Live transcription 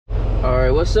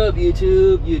Alright, what's up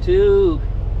YouTube?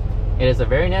 It is the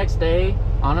very next day,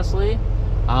 honestly.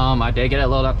 I did get it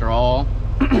loaded after all.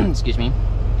 Excuse me.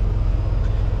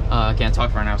 I can't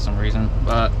talk right now for some reason.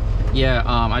 But yeah,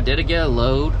 I did get a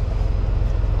load.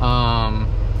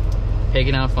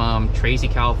 Picking up from Tracy,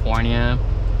 California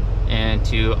and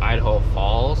to Idaho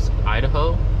Falls,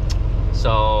 Idaho.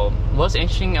 So what's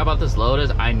interesting about this load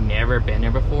is I never been there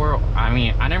before. I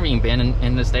mean, I never even been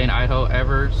in the state in Idaho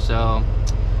ever.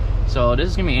 So this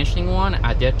is gonna be an interesting one.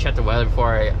 I did check the weather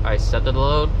before I set the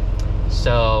load.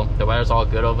 So the weather's all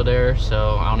good over there,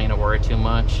 so I don't need to worry too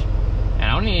much. And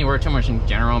I don't need to worry too much in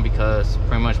general because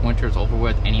pretty much winter is over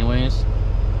with anyways.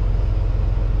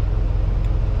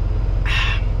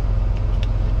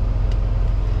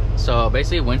 So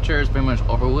basically winter is pretty much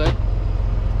over with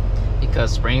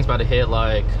because spring's about to hit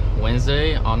like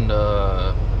Wednesday on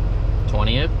the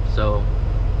 20th. So,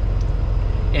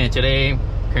 and today,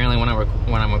 currently when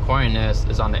I'm recording this,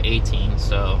 is on the 18th.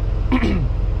 So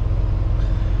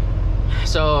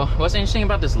so what's interesting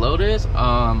about this load is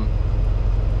I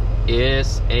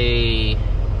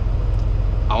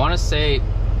want to say,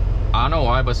 I don't know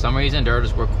why, but for some reason they're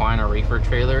just requiring a reefer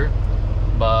trailer,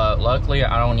 but luckily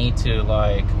I don't need to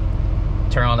like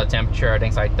turn on the temperature or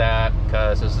things like that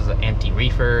because this is an empty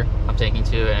reefer I'm taking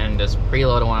to, and this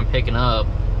preloaded one I'm picking up,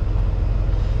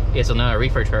 it's another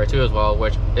reefer trailer too as well,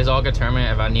 which is all determined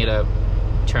if I need to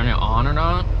turn it on or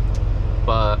not.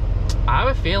 But I have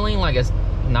a feeling like it's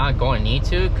not going to need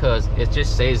to because it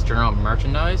just says general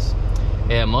merchandise,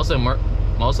 and most of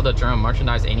the general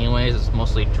merchandise anyways is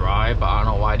mostly dry, but I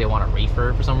don't know why they want a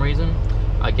reefer for some reason.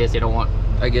 I guess they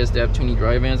have too many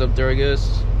dry vans up there, I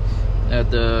guess,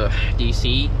 at the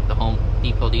DC, the Home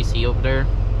Depot DC over there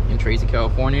in Tracy,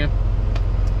 California.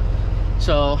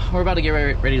 So we're about to get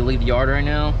ready to leave the yard right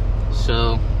now,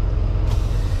 so,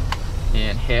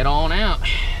 and head on out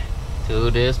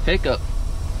to this pickup.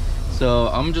 So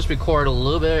I'm just record a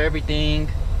little bit of everything,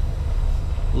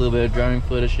 a little bit of driving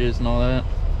footages and all that,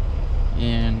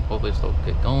 and hopefully this will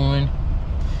get going.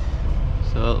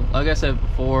 So like I said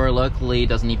before, luckily it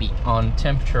doesn't need to be on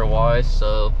temperature wise,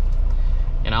 so,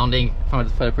 and I don't think for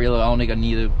the preload I don't think I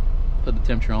need to put the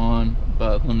temperature on,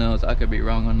 but who knows, I could be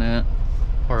wrong on that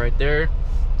part right there.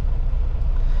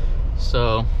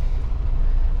 So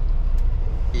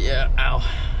yeah, ow,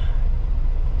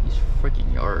 these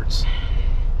freaking yards,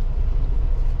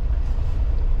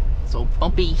 so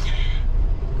bumpy.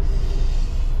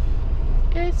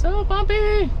 It's so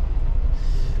bumpy.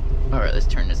 All right, let's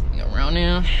turn this thing around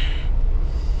now.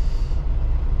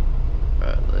 All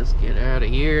right, let's get out of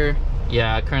here.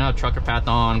 Yeah, I currently have trucker path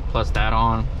on plus that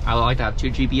on. I like to have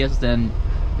 2 GPS then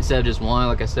instead of just one,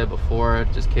 like I said before,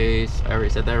 just in case I already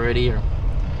said that already, or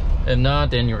if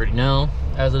not, then you already know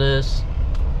as it is.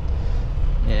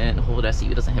 And hopefully that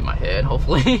CV doesn't hit my head,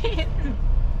 hopefully.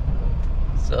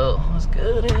 So let's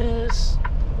go this.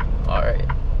 All right,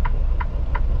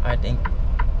 I think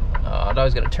I thought I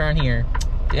was gonna turn here.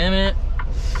 Damn it,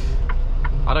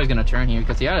 I thought I was gonna turn here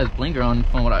because he had his blinker on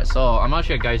from what I saw. I'm not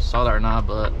sure if you guys saw that or not,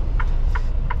 but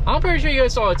I'm pretty sure you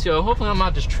guys saw it too. Hopefully I'm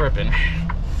not just tripping.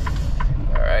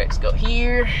 All right, let's go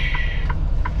here.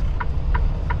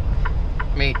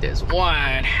 Make this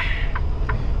wide,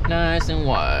 nice and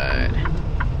wide.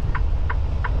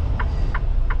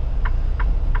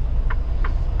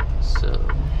 So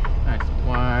nice and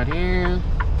wide here.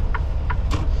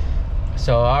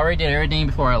 So I already did everything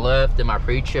before I left, did my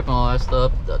pre-trip and all that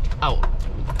stuff. Oh, all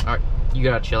right, you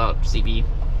gotta chill out, CB.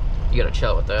 You gotta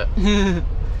chill with that.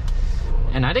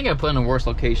 And I think I put in the worst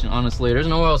location, honestly. There's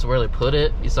nowhere else to really put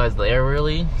it besides there,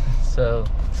 really. So,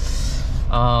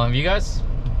 if you guys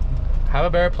have a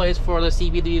better place for the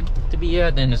CB to be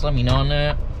at, then just let me know on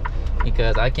that,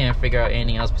 because I can't figure out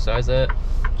anything else besides that.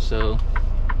 So,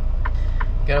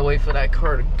 gotta wait for that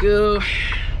car to go,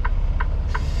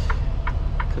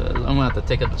 because I'm gonna have to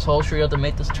take up this whole street up to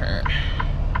make this turn.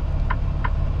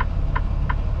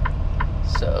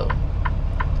 So,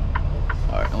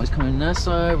 alright, nobody's coming that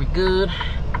side, we good.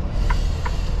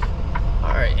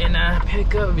 Alright, and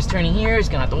pickup, if he's turning here, he's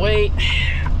gonna have to wait.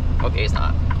 Okay, he's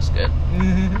not, it's good.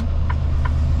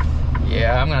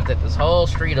 Yeah, I'm gonna take this whole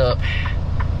street up.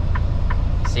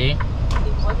 See?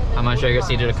 I'm not sure you can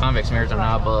see through the convex mirrors or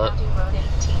not, but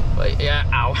yeah,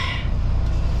 ow.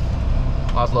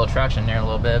 Lost a little traction there a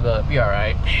little bit, but be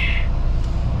alright.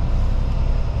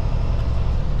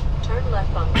 Turn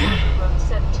left on Road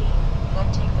 17,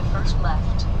 then take the first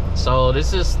left. So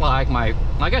this is like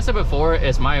like I said before,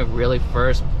 it's my really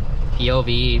first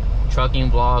POV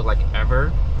trucking vlog like I've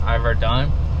ever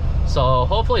done. So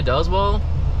hopefully it does well.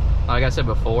 Like I said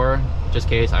before, just in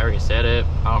case I already said it.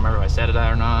 I don't remember if I said it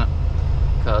or not.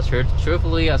 because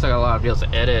truthfully I still got a lot of videos to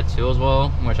edit too as well,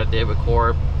 which I did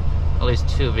record at least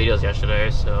 2 videos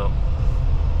yesterday. So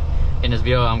in this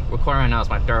video I'm recording right now is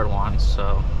my 3rd one,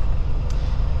 so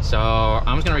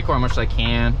I'm just gonna record as much as I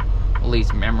can, at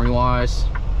least memory wise.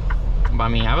 But I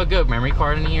mean, I have a good memory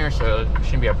card in here, so it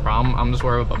shouldn't be a problem. I'm just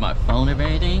worried about my phone, if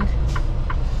anything.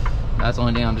 That's the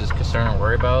only thing I'm just concerned and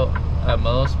worried about at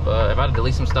most. But if I had to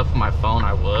delete some stuff from my phone,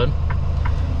 I would.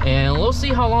 And we'll see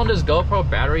how long this GoPro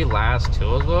battery lasts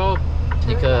too as well,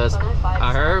 because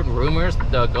I heard rumors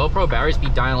the GoPro batteries be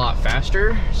dying a lot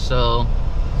faster, so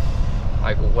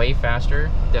like way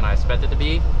faster than I expected it to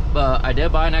be. But I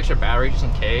did buy an extra battery just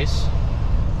in case,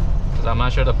 because I'm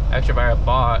not sure the extra battery I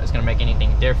bought is gonna make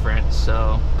anything different,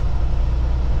 so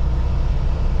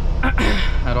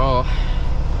at all.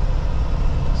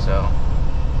 So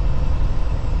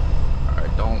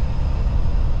alright,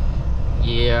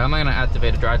 yeah, I'm not gonna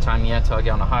activate a drive time yet till I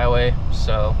get on the highway,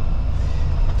 so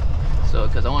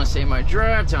because I want to save my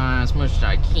drive time as much as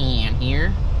I can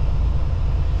here,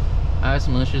 as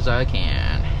much as I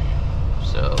can.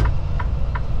 So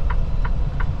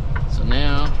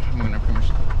now I'm gonna pretty much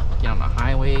get on the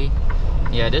highway.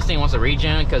 Yeah, this thing wants to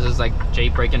regen because it's like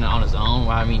jailbreaking on its own.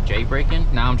 Well, I mean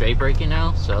jailbreaking. Now I'm jailbreaking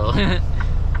now, so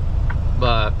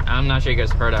but I'm not sure you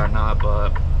guys heard that or not,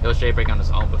 but it was jailbreaking on its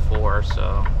own before,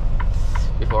 so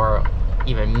before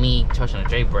even me touching the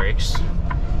jailbreaks.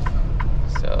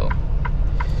 So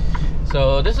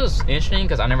this is interesting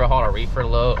because I never hauled a reefer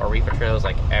load or reefer trailers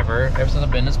like ever since I've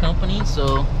been in this company,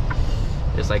 so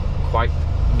it's like quite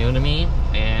new to me.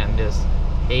 And this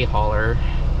hay hauler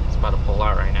is about to pull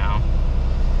out right now.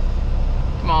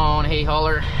 Come on, hay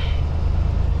hauler.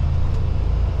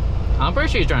 I'm pretty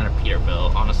sure he's trying to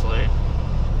Peterbilt, honestly.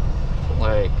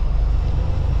 Like,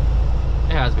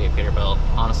 it has to be a Peterbilt,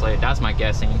 honestly. That's my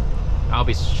guessing. I'll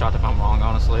be shocked if I'm wrong,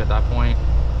 honestly, at that point.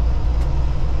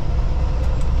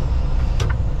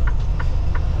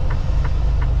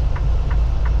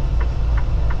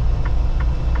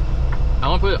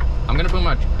 I'm gonna put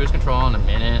my cruise control on in a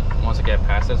minute once I get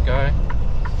past this guy.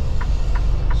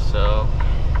 So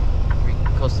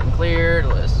coast and cleared.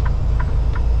 Let's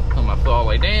put my foot all the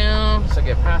way down so I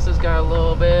get past this guy a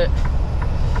little bit.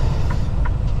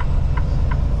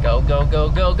 Go, go, go,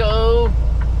 go, go.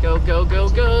 Go, go, go,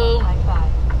 go.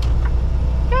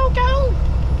 Go, go.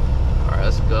 Alright,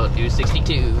 let's go do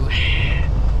 62.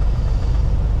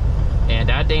 And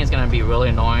that thing is gonna be really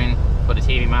annoying for the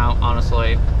TV mount,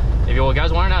 honestly. If you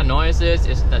guys wondering how noise is,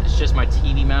 it's just my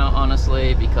TV mount,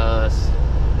 honestly, because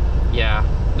yeah,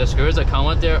 the screws that come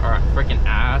with it are freaking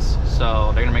ass,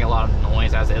 so they're gonna make a lot of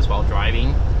noise as is while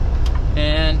driving.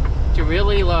 And to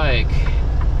really, like,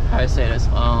 how do I say this,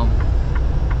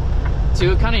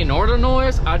 to kind of ignore the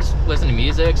noise, I just listen to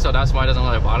music, so that's why it doesn't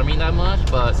really bother me that much.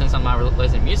 But since I'm not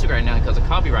listening to music right now because of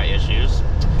copyright issues,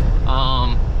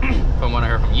 from what I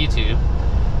heard from YouTube,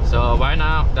 so right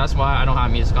now that's why I don't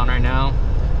have music on right now.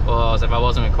 Well, if I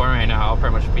wasn't recording right now, I'll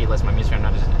pretty much be listening to my music right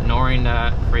now, just ignoring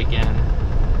that freaking.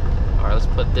 Alright, let's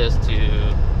put this to,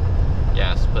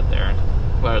 yeah, let's put there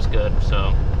where it's good.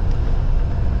 So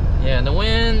yeah, and the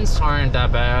winds aren't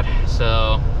that bad.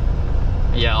 So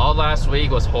yeah, all last week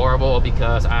was horrible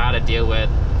because I had to deal with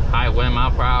high wind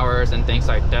mile per hours and things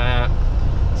like that.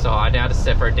 So I had to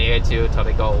sit for a day or two until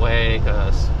they go away.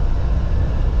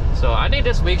 So I think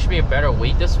this week should be a better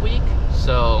week this week.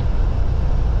 So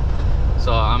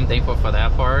I'm thankful for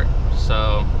that part.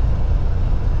 So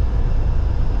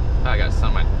I got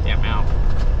something in my damn mouth.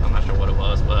 I'm not sure what it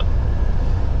was, but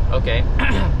okay.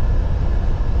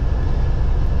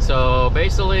 So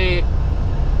basically,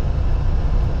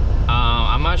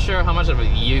 I'm not sure how much of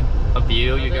a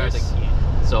view you guys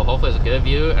are. So hopefully it's a good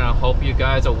view, and I hope you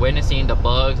guys are witnessing the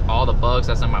bugs, all the bugs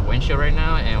that's in my windshield right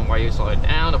now. And while you slow it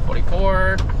down to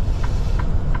 44,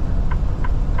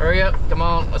 hurry up, come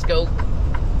on, let's go.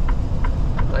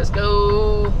 Let's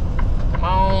go. Come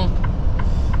on.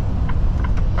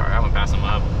 Alright, I'm gonna pass him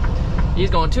up. He's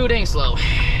going too dang slow.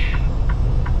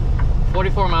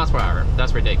 44 miles per hour.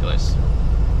 That's ridiculous.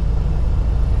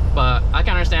 But I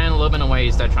can understand a little bit in the way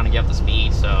he's trying to get up the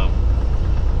speed, so.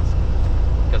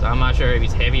 Because I'm not sure if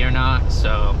he's heavy or not,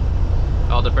 so.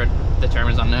 All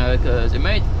determines on that, because it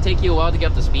may take you a while to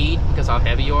get up to speed because how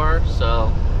heavy you are,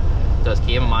 so. Just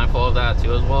keep mindful of that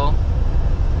too as well.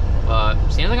 But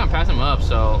seems like I'm passing him up,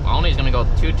 so I don't think he's gonna go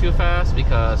too fast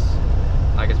because,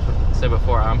 like I said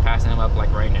before, I'm passing him up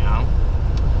like right now.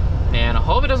 And I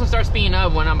hope it doesn't start speeding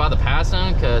up when I'm about to pass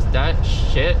him, because that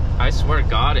shit, I swear to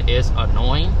God, is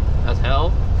annoying as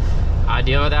hell. I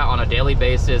deal with that on a daily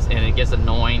basis and it gets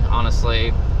annoying,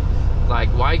 honestly. Like,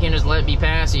 why can't you just let me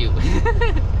pass you?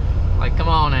 Like, come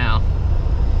on now.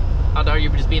 I thought you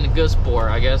were just being a good sport.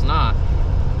 I guess not.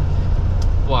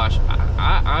 Watch.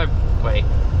 Wait.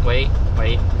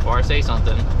 Before I say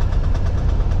something.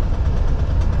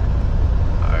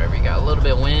 Alright, we got a little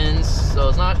bit of winds, so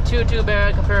it's not too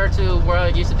bad compared to where I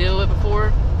used to deal with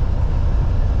before.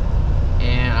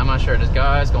 And I'm not sure this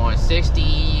guy's going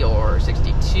 60 or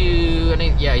 62. I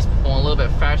think, yeah, he's going a little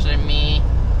bit faster than me.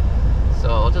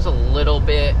 So just a little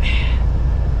bit.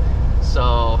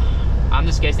 So I'm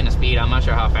just guessing the speed. I'm not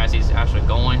sure how fast he's actually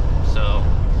going. So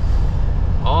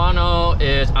all I know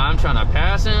is I'm trying to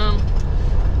pass him.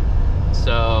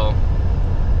 So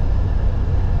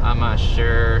I'm not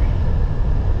sure.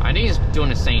 I think he's doing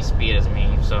the same speed as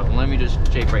me. So let me just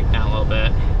Jake break down a little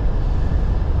bit.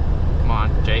 Come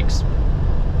on, Jakes.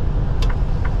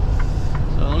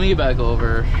 So let me get back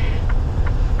over.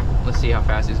 Let's see how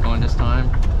fast he's going this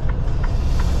time.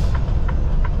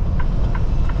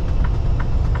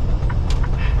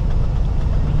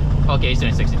 Okay, he's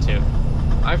doing 62.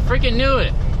 I freaking knew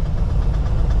it.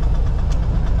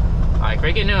 I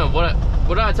freaking knew it. What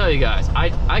did I tell you guys?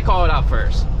 I called it out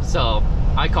first. So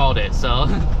I called it. So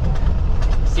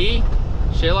see?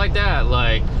 Shit like that.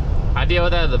 Like, I deal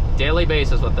with that on a daily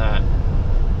basis with that.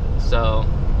 So,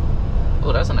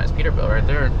 oh, that's a nice Peterbilt right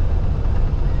there.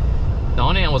 The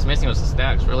only thing I was missing was the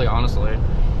stacks, really, honestly.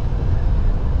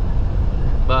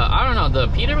 But I don't know, the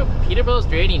Peterbilt's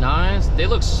 389s, they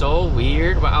look so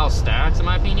weird without stacks, in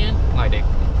my opinion. Like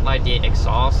the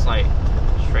exhaust, like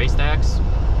straight stacks.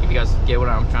 If you guys get what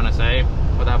I'm trying to say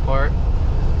with that part.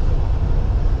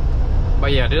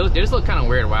 But yeah, they just look kind of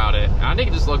weird without it. I think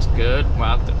it just looks good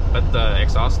with the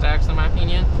exhaust stacks, in my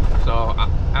opinion. So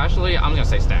actually, I'm gonna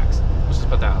say stacks. Let's just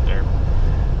put that out there.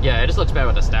 Yeah, it just looks better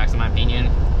with the stacks, in my opinion.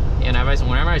 And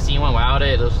whenever I see one without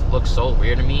it, it just looks so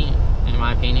weird to me, in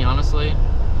my opinion, honestly.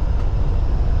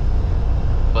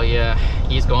 But yeah,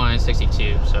 he's going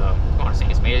 62, so going the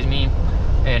same speed as me.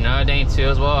 And another thing too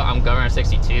as well, I'm governing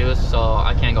 62, so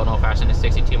I can't go no faster than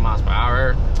 62 miles per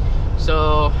hour.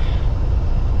 So,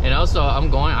 and also I'm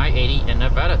going I-80 in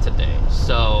Nevada today.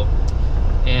 So,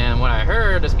 and what I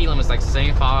heard, the speed limit is like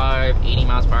 75, 80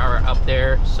 miles per hour up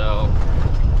there. So,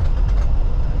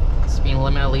 speed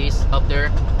limit at least up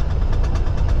there.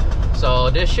 So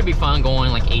this should be fun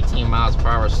going like 18 miles per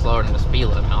hour slower than the speed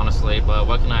limit, honestly. But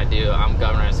what can I do? I'm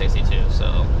governing at 62,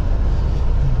 so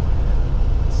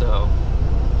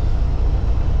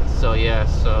yeah,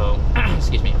 so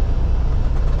excuse me.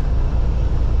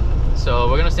 So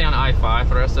we're gonna stay on I-5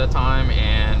 for the rest of the time,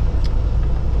 and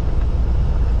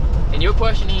you're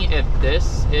questioning if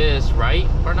this is right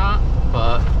or not,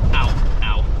 but ow.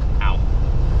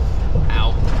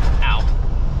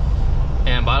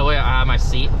 And by the way, I have my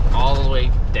seat all the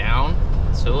way down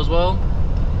too as well,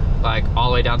 like all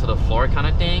the way down to the floor kind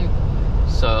of thing.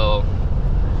 So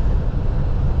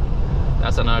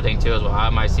that's another thing too as well. I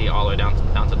have my seat all the way down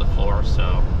to the floor,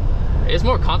 so it's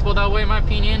more comfortable that way, in my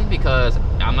opinion, because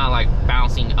I'm not like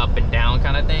bouncing up and down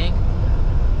kind of thing.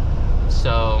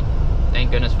 So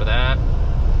thank goodness for that,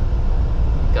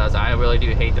 because I really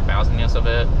do hate the bounciness of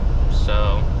it.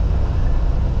 So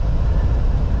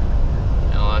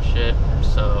and all that shit.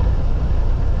 So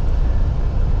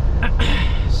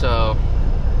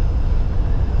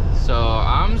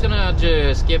I'm just gonna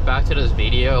just get back to this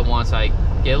video once I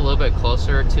get a little bit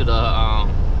closer to the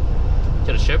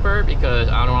shipper, because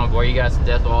I don't want to bore you guys to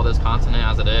death with all this content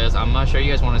as it is. I'm not sure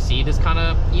you guys want to see these kind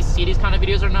of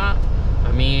videos or not.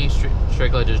 Of me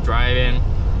strictly just driving,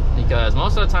 because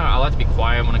most of the time I like to be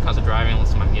quiet when it comes to driving,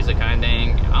 listen to my music kind of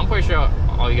thing. I'm pretty sure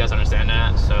all you guys understand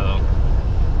that. So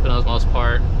for the most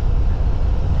part.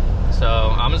 So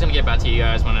I'm just gonna get back to you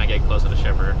guys when I get close to the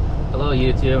shipper. Hello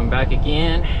YouTube, I'm back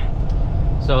again.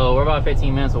 So we're about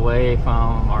 15 minutes away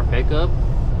from our pickup.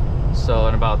 So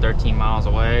in about 13 miles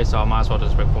away. So I might as well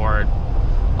just record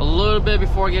a little bit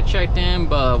before I get checked in.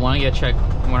 But when I'm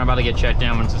about to get checked in,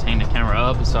 I'm just hang the camera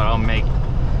up so I don't make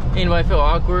anybody feel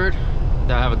awkward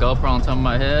that I have a GoPro on top of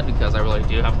my head, because I really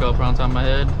do have a GoPro on top of my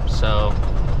head. So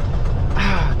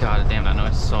god damn, that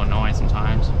noise is so annoying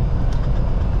sometimes.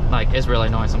 Like, it's really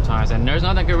annoying sometimes, and there's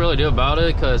nothing I can really do about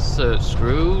it, because the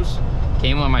screws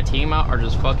came with my team out are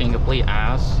just fucking complete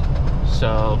ass.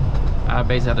 So I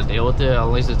basically have to deal with it. At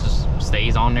least it just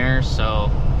stays on there,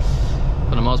 so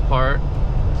for the most part.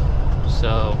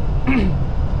 So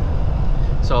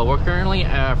so we're currently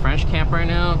at French Camp right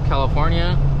now,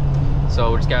 California.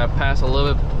 So we just gotta pass a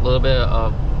little bit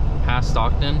of past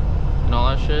Stockton and all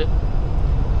that shit.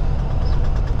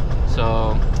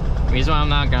 So the reason why I'm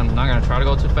not gonna try to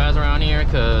go too fast around here,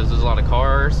 because there's a lot of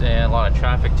cars and a lot of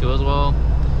traffic too as well.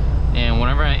 And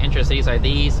whenever I enter cities like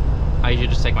these, I usually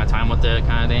just take my time with it,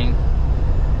 kind of thing.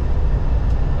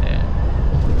 And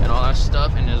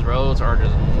stuff, and his roads are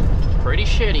just pretty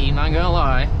shitty, not gonna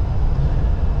lie.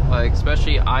 Like,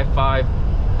 especially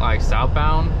I-5, like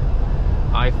southbound,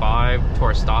 I-5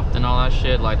 towards Stockton, all that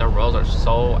shit. Like, the roads are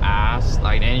so ass.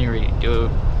 Like, they didn't really do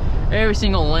every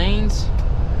single lanes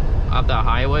of the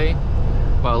highway,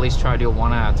 but at least try to do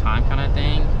one at a time kind of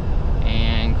thing.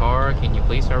 And car, can you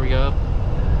please hurry up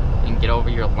and get over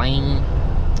your lane?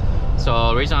 So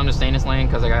the reason I'm just staying in this lane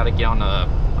because I gotta get on the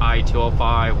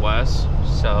I-205 west,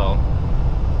 so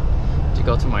to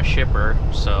go to my shipper.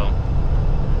 So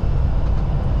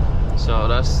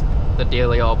that's the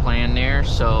dealio plan there.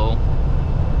 So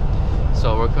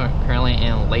we're currently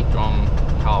in Latham,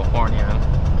 California,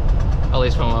 at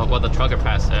least from what the trucker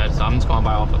pass said. So I'm just going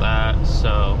by off of that.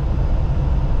 So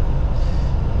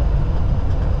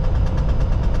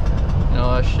you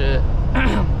know that shit.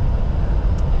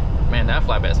 Man, that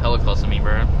flatbed is hella close to me,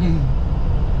 bro.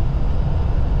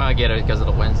 I get it because of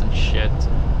the winds and shit.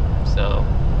 So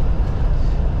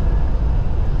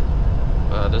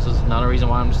this is another reason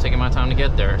why I'm just taking my time to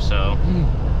get there. So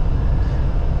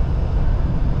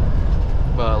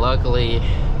but luckily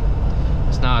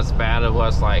it's not as bad as it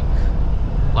was like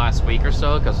last week or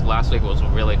so, because last week was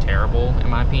really terrible in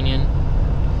my opinion.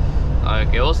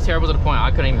 Like, it was terrible to the point I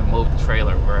couldn't even move the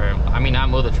trailer, bro. I mean, not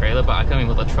move the trailer, but I couldn't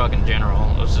even move the truck in general.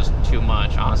 It was just too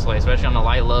much, honestly, especially on a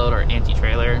light load or empty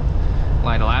trailer.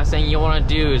 Like, the last thing you want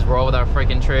to do is roll with that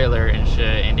freaking trailer and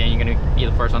shit, and then you're gonna be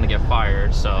the first one to get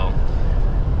fired. So,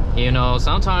 you know,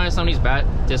 sometimes some of these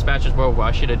dispatchers will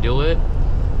rush you to do it,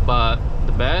 but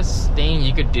the best thing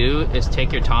you could do is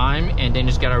take your time, and then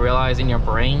just gotta realize in your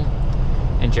brain,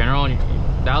 in general,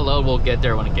 that load will get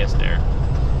there when it gets there.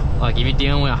 Like, if you're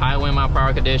dealing with high wind mile per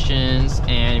hour conditions,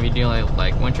 and if you're dealing with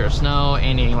like winter or snow,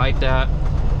 anything like that,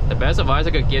 the best advice I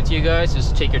could give to you guys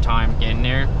is take your time getting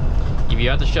there. If you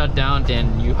have to shut down,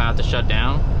 then you have to shut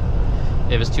down.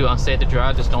 If it's too unsafe to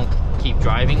drive, just don't keep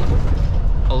driving.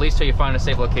 At least till you find a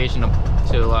safe location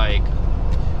to like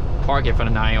park it for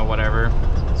the night or whatever.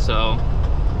 So,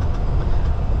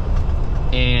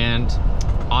 and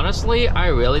honestly, I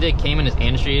really came in this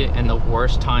industry in the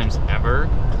worst times ever.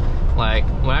 Like,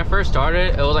 when I first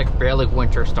started, it was like barely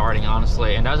winter starting,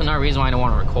 honestly. And that's another reason why I didn't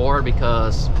want to record,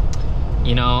 because,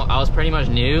 you know, I was pretty much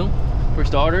new for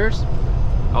starters.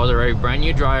 I was a very brand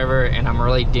new driver, and I'm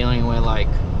really dealing with like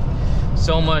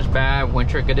so much bad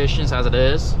winter conditions as it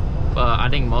is. But I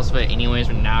think most of it anyways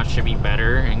now should be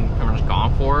better and pretty much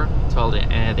gone for till the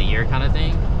end of the year kind of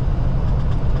thing.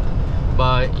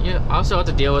 But yeah, I also have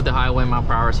to deal with the high wind mile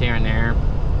per hour here and there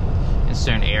in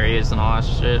certain areas and all that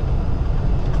shit.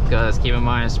 Because keep in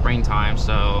mind it's springtime,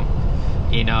 so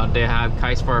you know they have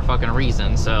kites for a fucking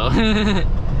reason. So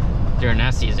during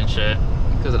that season shit,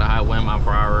 because of the high wind mile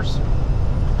per hours.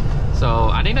 So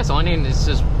I think that's the only thing that's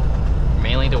just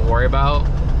mainly to worry about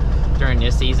during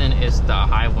this season is the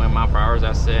high wind mile per hour.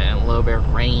 That's it, and a little bit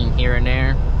of rain here and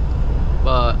there.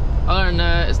 But other than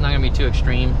that, it's not gonna be too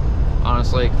extreme,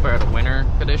 honestly, compared to winter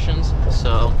conditions.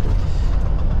 So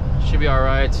should be all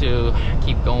right to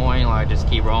keep going, like just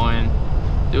keep rolling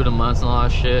through the months and all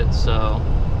that shit. So,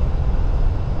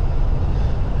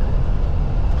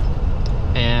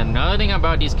 and another thing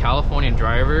about these California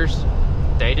drivers,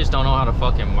 they just don't know how to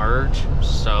fucking merge.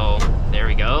 So there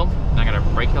we go. I gotta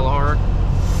brake hella hard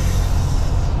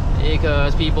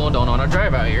because people don't know how to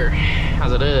drive out here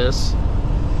as it is,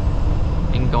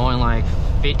 and going like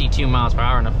 52 miles per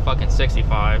hour in a fucking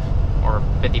 65 or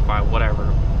 55,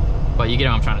 whatever. But you get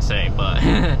what I'm trying to say. But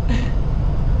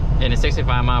in a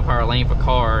 65 mile per hour lane for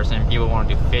cars, and people want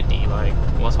to do 50, like,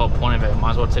 what's the whole point of it?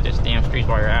 Might as well take this damn streets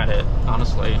while you're at it,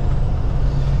 honestly.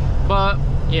 But,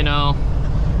 you know,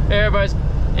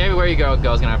 everywhere you go is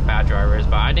gonna have bad drivers,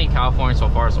 but I think California so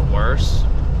far is the worst.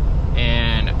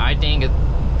 And I think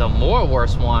the more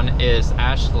worst one is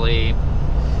actually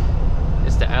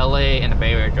the LA and the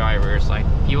Bay Area drivers. Like,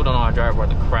 people don't know how to drive worth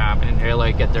the crap, and they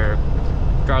like get their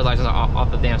driver's license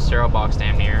off the damn stereo box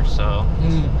damn near. So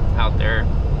out there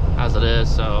as it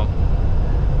is. So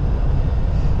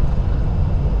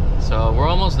we're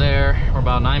almost there. We're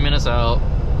about 9 minutes out.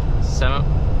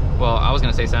 Well, I was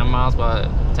gonna say 7 miles, but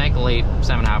technically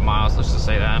 7.5 miles, let's just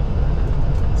say that.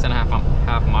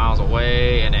 7.5 miles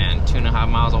away, and then 2.5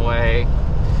 miles away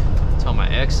till my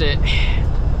exit.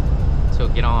 So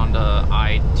get on the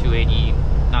I-280,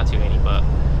 not 280, but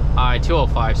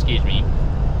I-205, excuse me.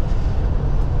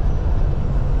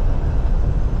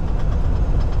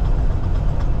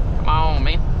 Come on,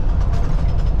 man.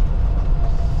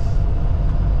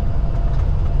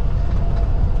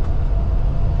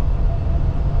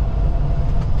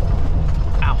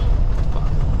 Ow. Fuck.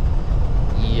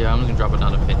 Yeah, I'm just gonna drop it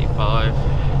down to 55.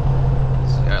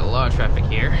 So got a lot of traffic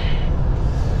here.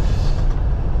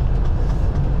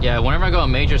 Yeah, whenever I go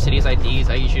in major cities like these,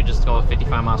 I usually just go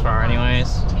 55 miles per hour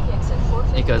anyways.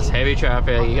 Because heavy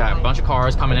traffic, you got a bunch of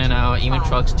cars coming in and out, even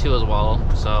trucks too as well.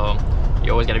 So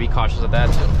you always gotta be cautious of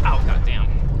that too. Ow, goddamn.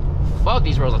 Fuck,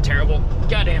 these roads are terrible.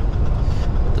 Goddamn.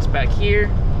 Put this back here.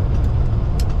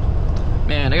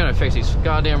 Man, they gotta fix these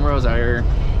goddamn roads out here.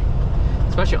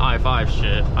 Especially I-5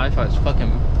 shit. I-5 is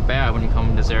fucking bad when you come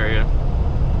in this area.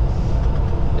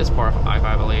 This part of I-5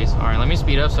 at least. Alright, let me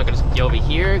speed up so I can just get over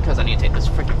here because I need to take this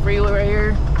freaking freeway right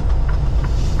here.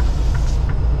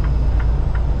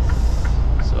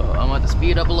 So I'm going to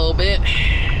speed up a little bit.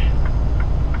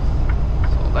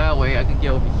 So that way I can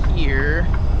get over here.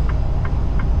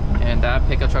 And that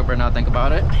pickup truck better not think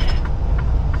about it.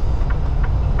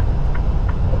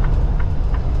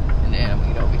 And then I'm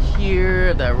going to get over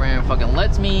here. That Ram fucking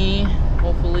lets me.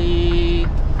 Hopefully.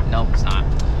 Nope, it's not.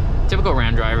 Typical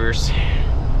Ram drivers.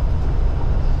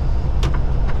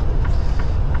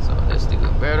 This dude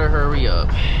better hurry up.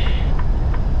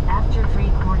 After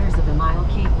 3/4 of a mile,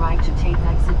 keep right to take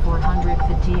exit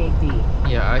 458B.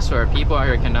 Yeah, I swear, people out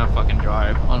here cannot fucking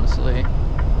drive, honestly.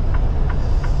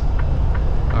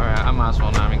 Alright, I might as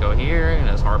well not even go here.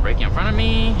 There's hard braking in front of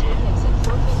me.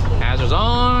 Hazards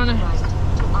on.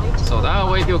 So that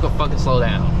way people can fucking slow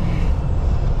down.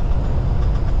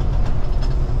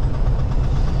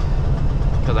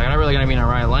 Because I'm really gonna be in the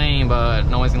right lane, but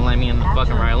no one's gonna let me in the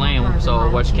fucking right lane. So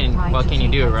what can you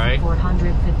do, right?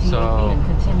 So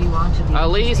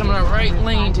at least I'm in the right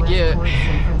lane to get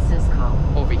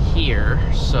over here.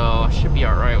 So I should be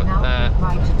alright with that.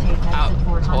 Ow,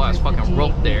 whole ass fucking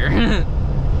rope there.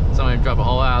 Somebody dropped a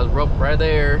whole ass rope right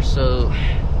there. So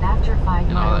after 5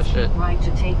 miles, keep right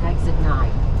to take exit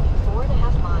 9.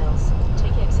 4.5 miles.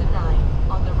 Take exit 9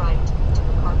 on the right to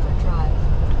MacArthur Drive.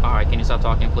 Alright, can you stop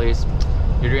talking, please?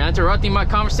 You're interrupting my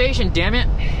conversation, damn it!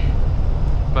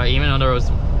 But even though there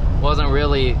wasn't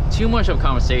really too much of a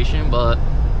conversation, but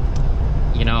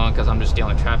you know, because I'm just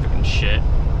dealing with traffic and shit.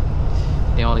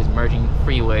 Dealing all these merging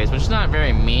freeways, which is not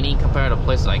very many compared to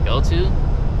places I go to.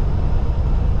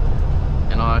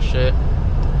 And all that shit.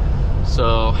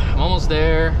 So I'm almost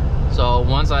there. So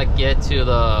once I get to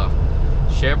the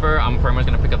shipper, I'm pretty much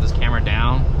gonna pick up this camera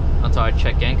down until I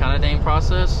check in kind of thing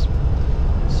process.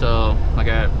 So like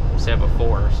I said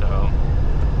before, so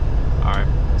alright,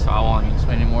 so I won't even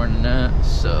explain any more than that.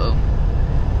 So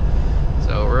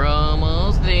we're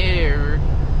almost there.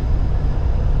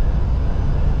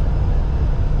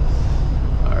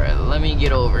 Alright, let me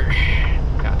get over.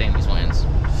 God damn these winds.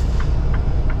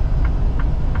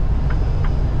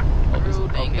 Oh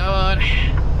thank God,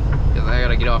 because I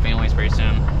gotta get off anyways pretty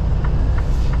soon.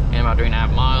 In about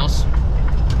 3.5 miles.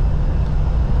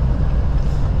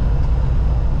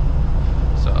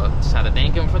 So I just had to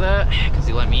thank him for that because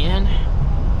he let me in.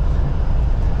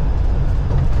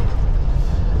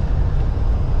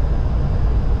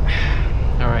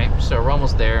 Alright, so we're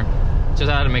almost there. Just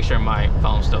had to make sure my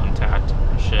phone's still intact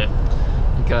and shit.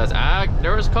 Because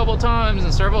there was a couple times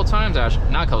and several times actually,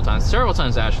 not a couple times, several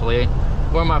times actually,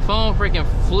 where my phone freaking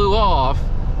flew off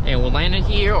and landed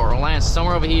here or landed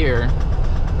somewhere over here.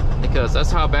 Because that's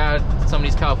how bad some of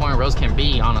these California roads can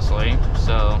be, honestly.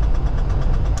 So.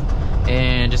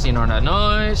 And just ignoring that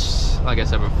noise, like I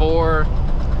said before,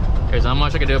 there's not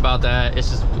much I can do about that. It's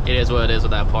just, it is what it is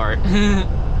with that part.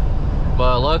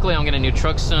 But luckily I'm getting a new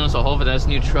truck soon, so hopefully this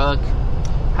new truck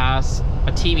has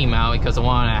a TV mount, because the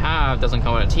one I have doesn't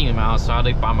come with a TV mount, so I have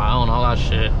to buy my own, all that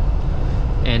shit.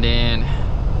 And then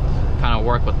kind of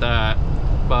work with that.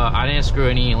 But I didn't screw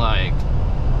any like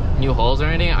new holes or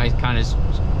anything. I kind of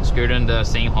screwed in the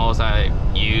same holes I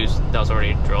used that was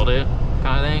already drilled it,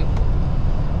 kind of thing.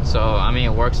 So I mean,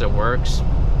 it works.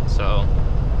 So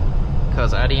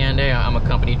because at the end of the day, I'm a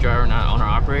company driver, not owner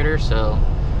operator. So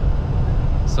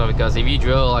because if you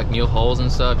drill like new holes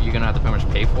and stuff, you're gonna have to pretty much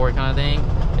pay for it, kind of thing,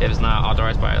 if it's not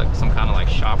authorized by like some kind of like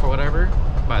shop or whatever,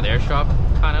 by their shop,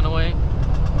 kind of in a way.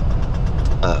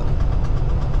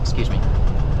 Excuse me.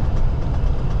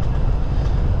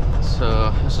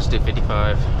 So let's just do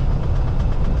 55.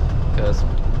 So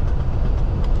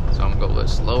I'm gonna go a little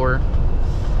slower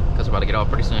because we're about to get off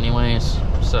pretty soon anyways.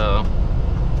 So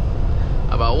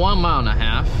about 1.5 miles.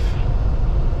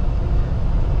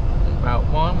 About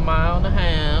 1.5 miles.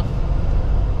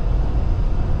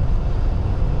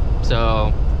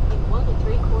 So in 1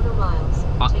 3/4 miles.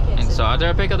 And so after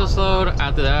I pick up this load,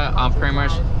 after that I'm pretty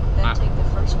much then take the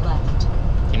first left.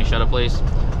 Can you shut up please?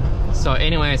 So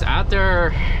anyways,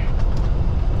 after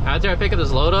I pick up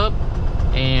this load up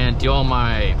and do all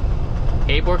my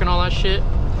paperwork and all that shit,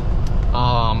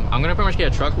 I'm gonna pretty much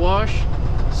get a truck wash.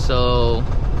 So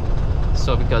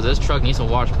So because this truck needs to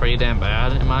wash pretty damn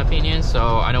bad in my opinion,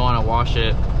 so I don't want to wash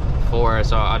it before,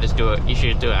 so I'll just do it. You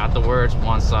should do it afterwards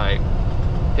once I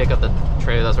pick up the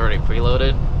trailer that's already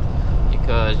preloaded,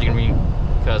 because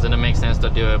then it makes sense to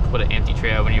do it, put an empty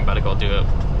trailer when you're about to go do it,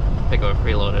 pick up a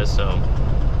preloaded. So,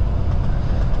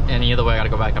 and either way I gotta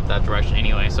go back up that direction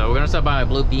anyway. So we're gonna stop by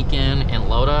Blue Beacon and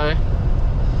Lodi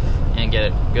and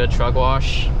get a good truck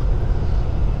wash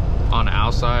on the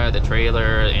outside, the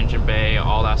trailer, the engine bay,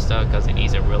 all that stuff, because it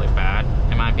needs it really bad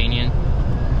in my opinion,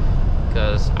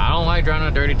 because I don't like driving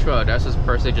a dirty truck. That's just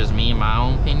personally just me, my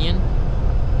own opinion,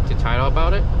 to title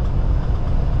about it.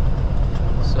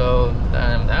 So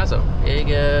that's a big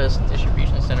ass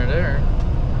distribution center there.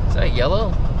 Is that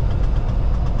yellow?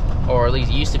 Or at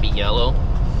least used to be yellow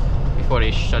before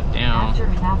they shut down. After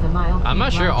half a mile, I'm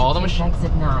not sure all of them.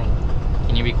 Exit 9.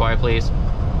 Can you be quiet, please?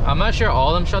 I'm not sure all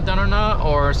of them shut down or not,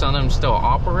 or some of them still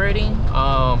operating.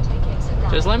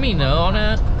 Just let me know on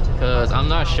that, because I'm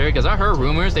not sure. Because I heard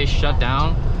rumors they shut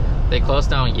down, they closed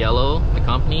down Yellow, the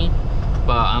company,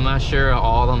 but I'm not sure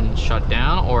all of them shut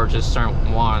down or just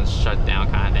certain ones shut down,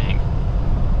 kind of thing.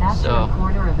 After a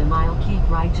quarter of a mile, keep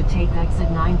right to take exit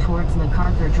 9 towards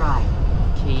MacArthur Drive.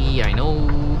 Okay, I know.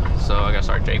 So I gotta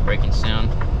start Jake braking soon.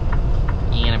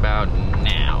 In about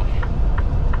now.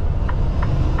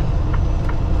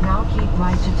 Now keep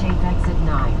right to take exit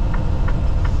 9.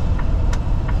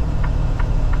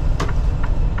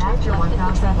 After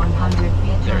 1,100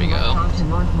 feet, there we turn go. left onto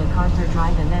North MacArthur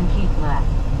Drive and then keep left.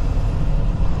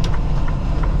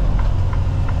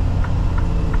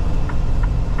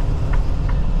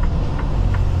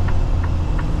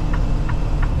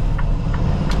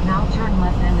 Now turn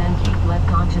left and then keep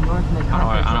left onto North MacArthur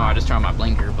Drive. I know I just turned on my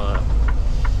blinker, but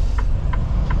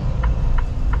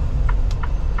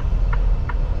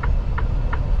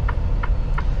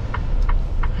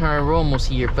alright, we're almost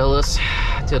here, fellas,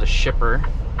 to the shipper.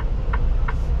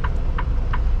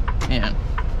 Man.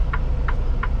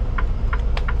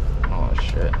 Oh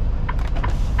shit.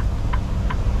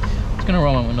 Just gonna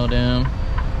roll my window down.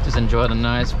 Just enjoy the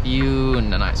nice view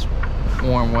and the nice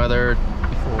warm weather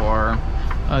before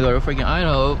I go to freaking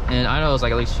Idaho. And Idaho is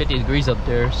like at least 50 degrees up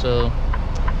there, so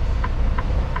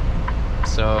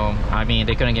I mean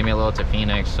they couldn't get me a little to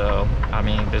Phoenix, so I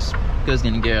mean this good's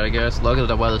gonna get, I guess. Luckily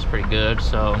the weather's pretty good,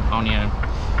 so I don't need to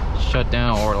shut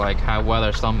down or like have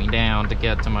weather slow me down to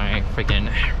get to my freaking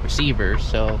receiver,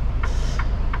 so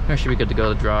I should be good to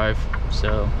go to drive.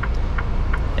 So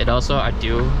it also,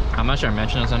 I'm not sure I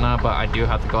mentioned this or not, but I do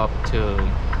have to go up to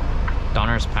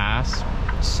Donner's Pass,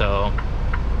 so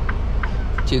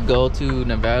to go to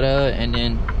Nevada and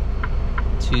then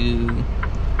to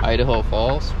Idaho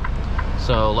Falls.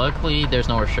 So luckily there's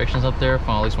no restrictions up there,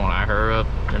 from at least what I heard of.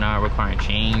 They're not requiring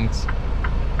chains,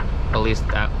 at least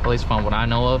from what I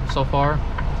know of so far.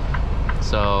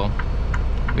 So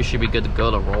we should be good to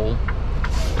go to roll.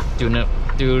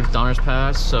 Do Donner's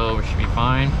Pass, so we should be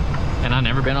fine. And I've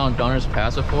never been on Donner's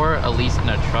Pass before, at least in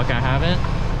a truck I haven't.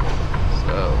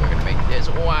 So we're gonna make this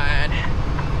wide,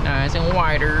 nice and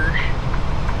wider.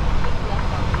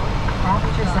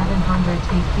 After 700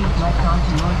 feet, keep left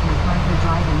onto North MacArthur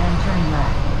Drive and then turn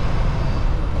left.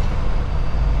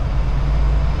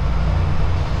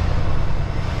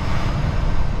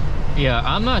 Yeah,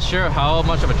 I'm not sure how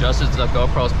much of a justice the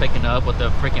GoPro is picking up with the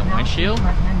freaking windshield,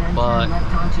 but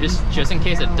just in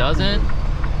case it doesn't,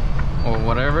 or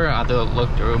whatever, I have to look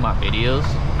through my videos.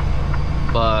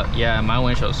 But yeah, my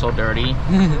windshield is so dirty,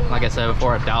 like I said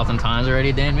before 1,000 times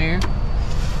already, damn near.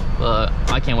 But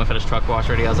I can't wait for this truck wash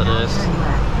already as it is.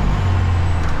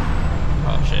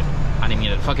 Oh shit, I didn't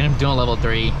mean to fucking doing level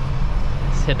 3.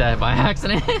 Just hit that by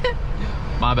accident.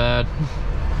 My bad.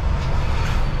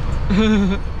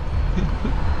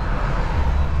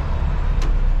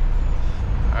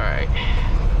 Alright.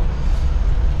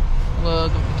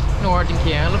 Welcome to Northern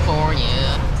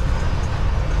California.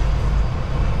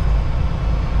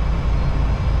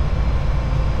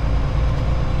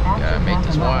 Gotta make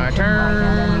this wide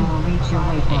turn.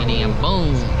 And then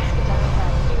boom.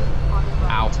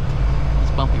 Ow.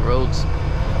 It's bumpy roads.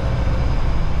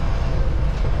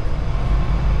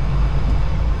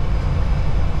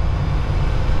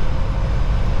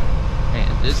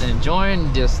 And just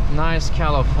enjoying this nice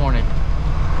California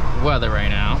weather right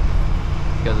now,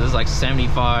 because it's like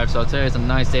 75, so today is a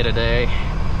nice day today.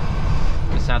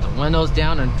 Just have the windows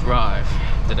down and drive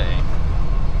today.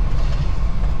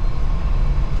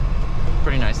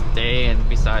 Pretty nice day, and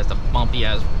besides the bumpy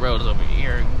ass roads over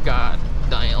here, god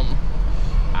damn.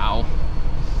 Ow.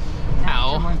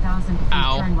 Ow. After 1,000 feet,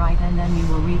 Ow. turn right and then you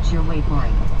will reach your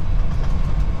waypoint.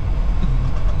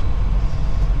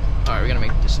 Alright, we're gonna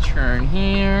make this turn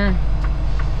here.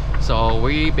 So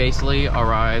we basically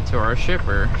arrived to our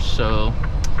shipper. So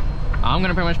I'm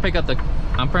gonna pretty much pick up the,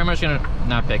 I'm pretty much gonna,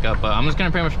 not pick up, but I'm just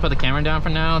gonna pretty much put the camera down for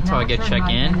now until I get checked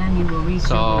in.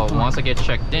 So once I get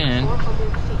checked in,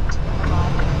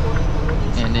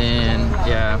 and then,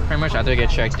 yeah, pretty much after I get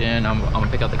checked in, I'm gonna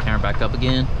pick up the camera back up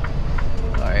again.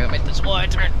 Alright, I'll make this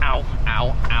wide turn. Ow,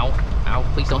 ow, ow, ow.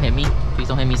 Please don't hit me. Please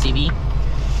don't hit me, CV.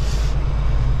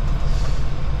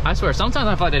 I swear, sometimes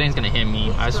I feel like that thing's gonna hit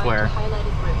me. I swear.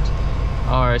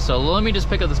 Alright, so let me just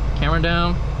pick up this camera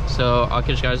down. So I'll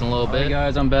catch you guys in a little bit. Hey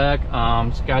guys, I'm back.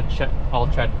 Just got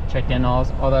checked in, all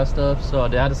that stuff. So I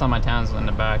had to sign my towns in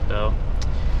the back though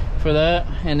for that.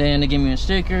 And then they gave me a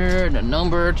sticker and a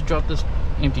number to drop this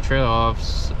empty trailer off.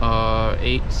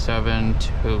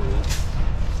 872.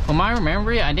 From my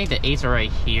memory, I think the 8s are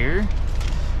right here.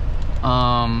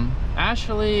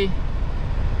 Actually,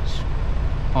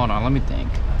 hold on, let me think.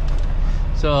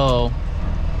 So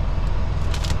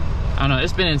I don't know,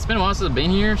 it's been a while since I've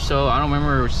been here, so I don't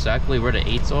remember exactly where the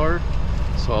 8s are.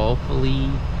 So hopefully,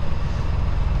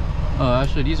 oh,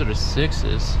 actually these are the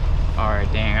 6s. All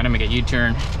right, dang, I didn't make a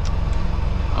U-turn.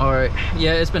 All right,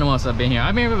 yeah, it's been a while since I've been here.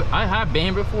 I have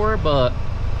been here before, but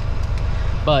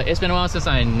it's been a while since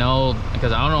I know,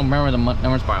 because I don't remember the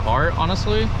numbers by heart,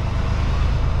 honestly.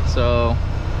 So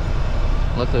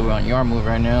luckily we're on yard move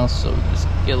right now, so we just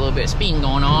get a little bit of speed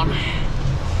going on.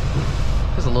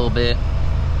 Just a little bit.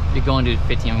 You're going to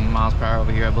 15 miles per hour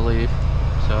over here, I believe.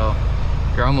 So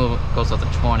yard move goes up to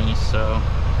 20. So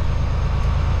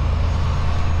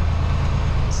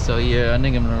yeah, I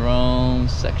think I'm in the wrong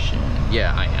section.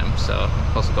 Yeah, I am. So I'm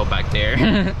supposed to go back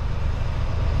there.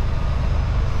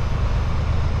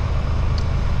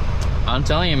 I'm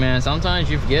telling you, man, sometimes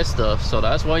you forget stuff, so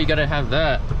that's why you gotta have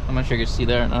that. I'm not sure you can see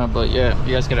that or not, but yeah,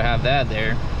 you guys gotta have that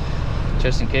there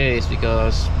just in case,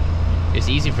 because it's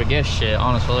easy to forget shit,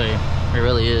 honestly. It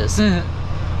really is.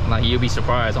 Like, you'll be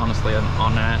surprised, honestly,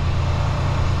 on that.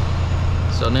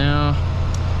 So now,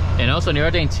 and also the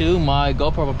other thing too, my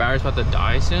GoPro battery's about to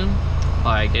die soon.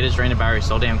 Like, they just drain the battery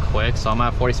so damn quick, so I'm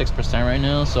at 46% right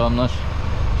now, so I'm not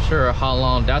sure how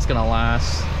long that's gonna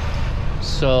last.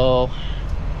 So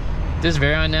this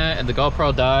very on that, and the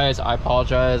GoPro dies, I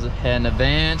apologize in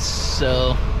advance.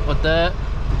 So with that,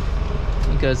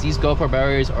 because these GoPro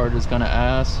batteries are just gonna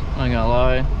ass, I'm not gonna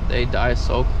lie, they die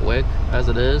so quick as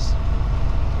it is.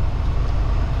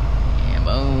 And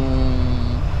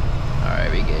boom. All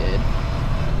right, we good.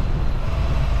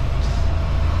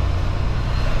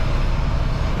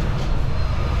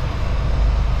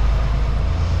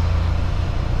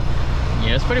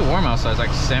 Yeah, it's pretty warm outside. It's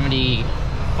like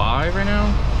 75 right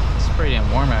now. It's pretty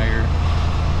damn warm out here.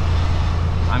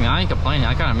 I mean, I ain't complaining.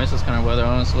 I kind of miss this kind of weather,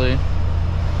 honestly.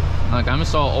 Like, I'm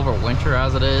so over winter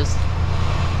as it is.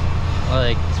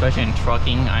 Like, especially in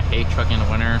trucking. I hate trucking in the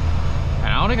winter. And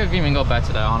I don't think I can even go back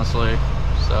to that, honestly.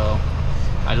 So,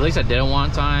 at least I did it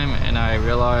one time, and I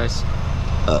realized,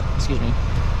 excuse me.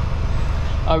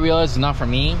 I realized it's not for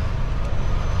me.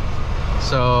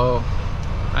 So,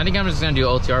 I think I'm just gonna do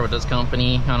OTR with this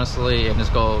company, honestly, and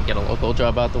just go get a local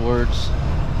job afterwards,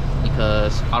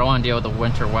 because I don't want to deal with the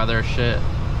winter weather shit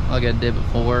like I did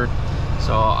before.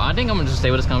 So I think I'm gonna just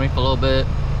stay with this company for a little bit,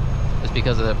 just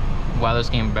because the weather's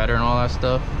getting better and all that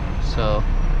stuff. So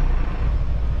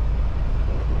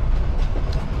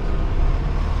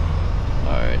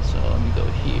all right, so let me go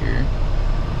here.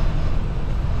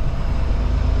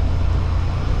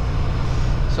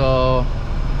 So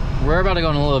we're about to go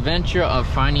on a little adventure of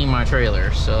finding my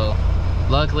trailer. So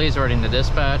luckily it's already in the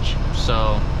dispatch,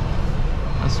 so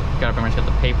I just gotta pretty much get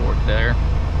the paperwork there.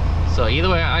 So either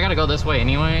way, I gotta go this way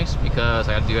anyways, because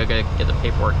I gotta get the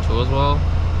paperwork too as well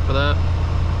for that.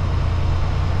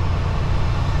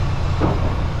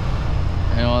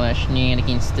 And all that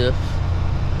shenanigan stuff.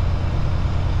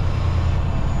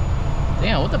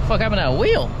 Damn, what the fuck happened to that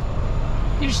wheel?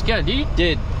 You just got, you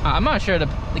did, I'm not sure the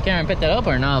camera picked that up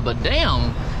or not, but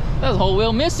damn. There's a whole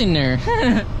wheel missing there.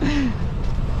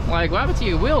 Like, what happened to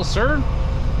your wheel, sir?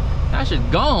 That shit's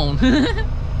gone.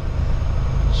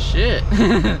 Shit.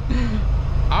 I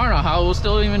don't know how it was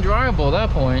still even drivable at that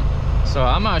point. So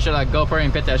I'm not sure that GoPro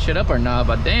didn't pick that shit up or not,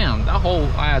 but damn, that whole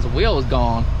ass wheel is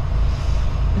gone.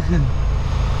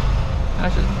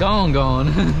 That shit's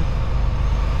gone.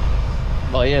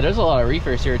 But yeah, there's a lot of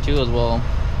reefers here too as well.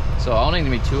 So I don't think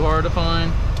it's gonna be too hard to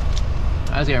find.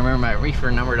 I just gotta remember my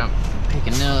reefer number that I'm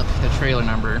picking up, the trailer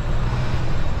number.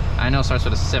 I know it starts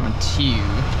with a 72.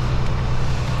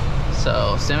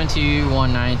 So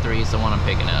 72193 is the one I'm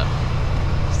picking up.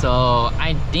 So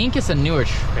I think it's a newer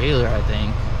trailer, I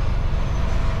think.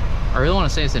 I really want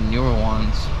to say it's the newer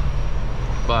ones,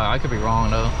 but I could be wrong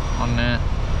though on that.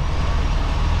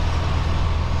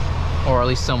 or at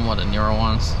least some of the newer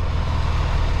ones.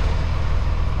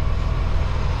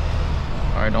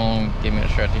 All right, don't give me a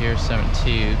straight to here.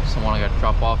 7.2. Someone I got to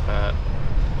drop off at.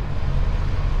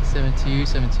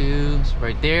 7.2. It's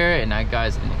right there, and that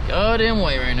guy's in the goddamn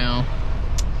way right now.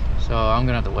 So I'm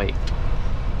gonna have to wait.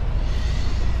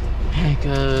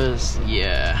 Because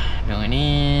yeah, doing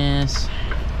this.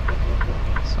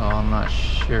 So I'm not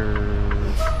sure.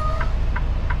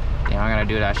 Yeah, I'm gonna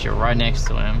do that shit right next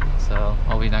to him. So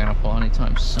hope he's not gonna pull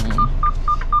anytime soon.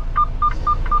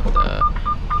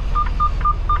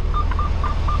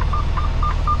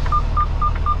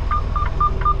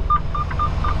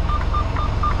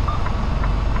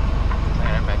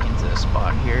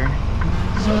 Spot here.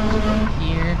 So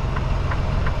here.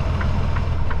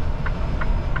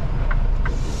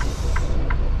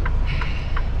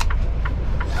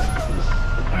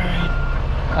 Alright.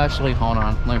 Actually, hold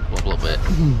on. Let me pull up a little bit. I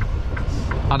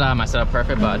thought I had my setup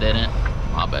perfect, but I didn't.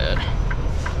 My bad.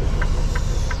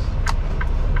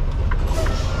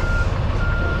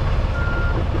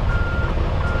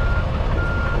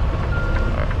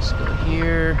 Alright, let's go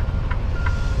here.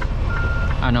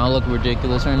 I know I look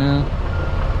ridiculous right now,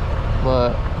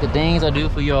 but the things I do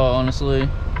for y'all, honestly,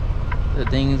 the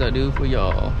things I do for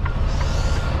y'all.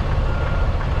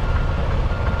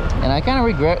 And I kind of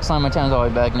regret signing my times all the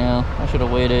way back now. I should have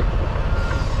waited,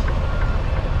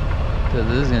 because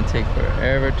this is going to take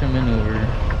forever to maneuver.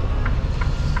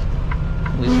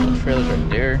 At least the trailer's right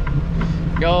there.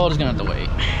 Y'all just going to have to wait.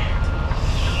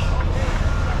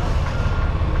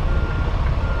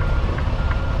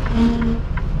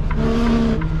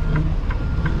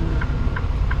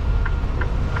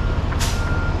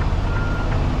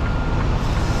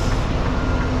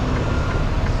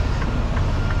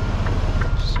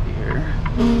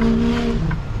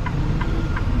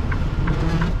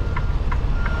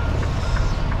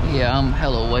 Yeah, I'm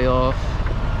hella way off.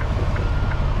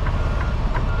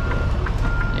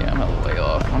 Yeah, I'm hella way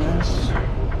off on this.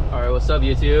 Alright, what's up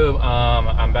YouTube?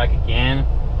 I'm back again.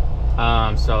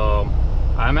 So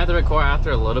I'm at the record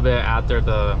after a little bit after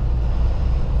the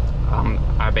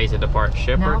I basically depart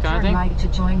shipper kind of thing. Now turn right to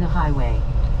join the highway.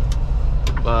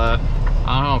 But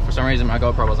I don't know, for some reason my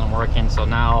GoPro wasn't working, so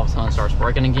now all of a sudden it starts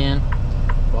working again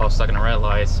while I was stuck in a red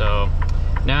light. So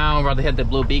now we're about to hit the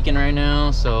blue beacon right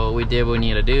now. So we did what we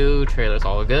need to do. Trailer's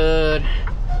all good.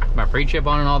 My pre-trip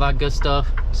on and all that good stuff.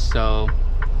 So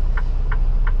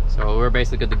we're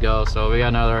basically good to go. So we got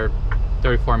another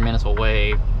 34 minutes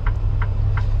away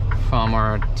from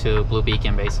our to blue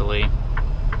beacon basically.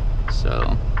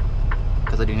 So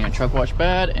because I do need a truck wash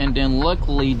bad, and then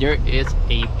luckily there is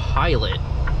a pilot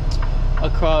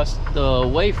across the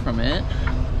way from it.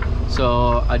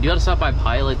 So I do have to stop by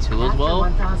pilot too as well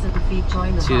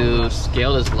to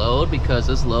scale this load, because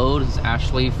this load is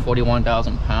actually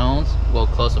 41,000 pounds, well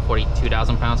close to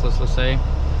 42,000 pounds, let's just say.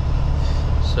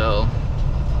 So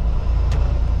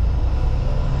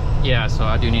yeah, so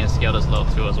I do need to scale this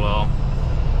load too as well.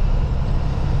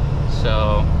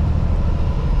 So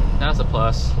that's a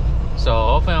plus. So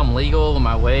hopefully I'm legal with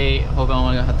my weight. Hopefully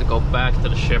I'm gonna have to go back to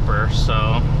the shipper.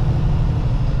 So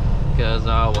because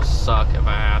I will suck if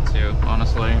I had to,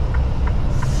 honestly.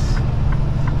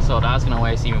 So that's gonna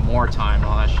waste even more time and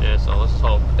all that shit. So let's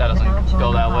hope that doesn't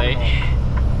go that way.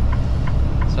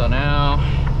 So now,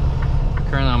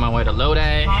 currently on my way to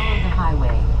Lodi. Follow the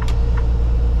highway.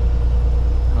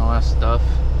 And all that stuff.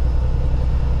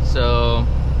 So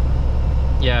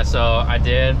yeah, so I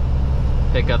did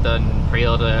pick up the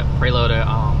preloaded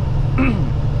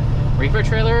reefer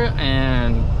trailer,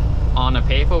 and on the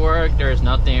paperwork there's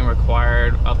nothing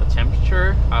required of the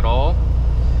temperature at all.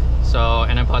 So,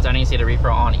 and then plus I didn't see the reefer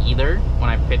on either when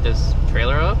I picked this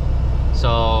trailer up.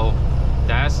 So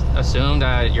that's assumed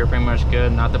that you're pretty much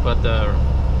good not to put the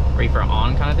reefer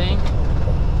on kind of thing.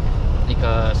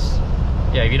 Because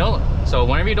yeah, if you don't, so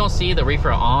whenever you don't see the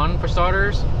reefer on for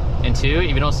starters, and two, if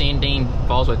you don't see anything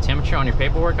falls with temperature on your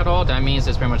paperwork at all, that means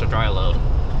it's pretty much a dry load.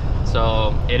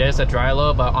 So it is a dry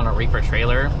load, but on a reefer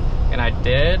trailer. And I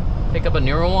did pick up a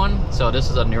newer one. So this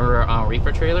is a newer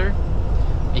reefer trailer,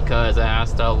 because it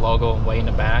has the logo way in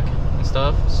the back and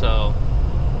stuff. So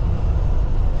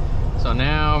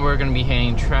now we're gonna be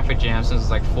hitting traffic jams since it's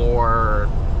like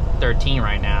 4:13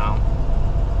 right now.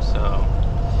 So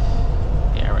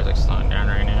yeah, we're like slowing down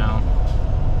right now.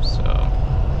 So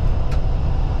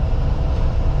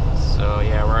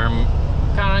yeah, we're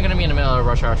kind of gonna be in the middle of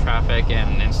rush hour traffic,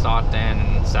 and in Stockton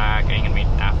and Sac ain't gonna be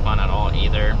that fun at all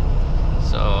either.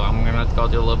 So I'm gonna have to go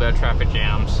do a little bit of traffic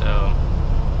jam, so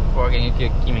before we can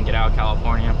even get out of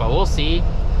California. But we'll see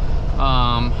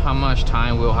how much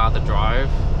time we'll have to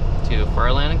drive to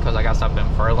Furlan, because I got stuff in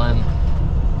Furlan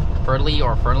Furley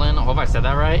or Furlan. I hope I said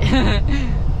that right.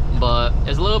 But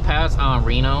it's a little past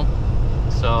Reno,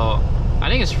 so I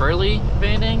think it's Furley, if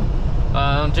anything.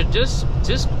 Just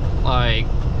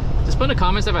put in the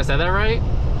comments if I said that right.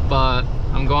 But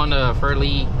I'm going to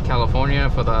Furley, California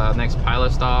for the next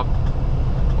pilot stop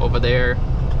over there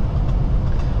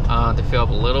to fill up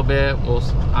a little bit.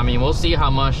 We'll see how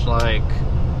much, like,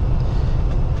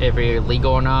 if we're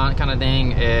legal or not, kind of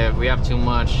thing. If we have too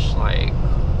much like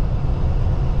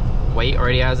weight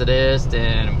already as it is,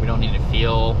 then we don't need to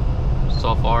fuel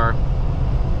so far.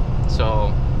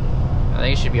 So I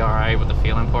think it should be all right with the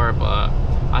fueling part. But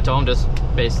I told him just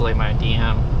basically my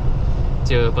DM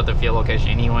to put the fuel location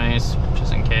anyways,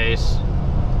 just in case,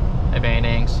 if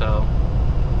anything. So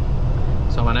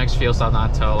my next fuel stop not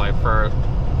until like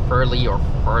Furley or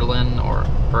Furlan or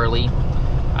Furley.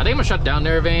 I think I'm gonna shut down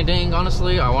there if anything,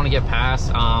 honestly. I want to get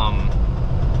past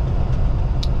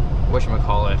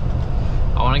whatchamacallit,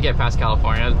 I want to get past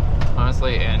California,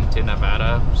 honestly, and to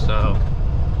Nevada. So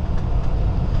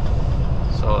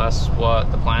that's what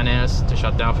the plan is, to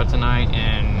shut down for tonight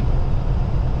in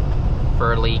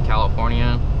Furley,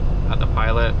 California at the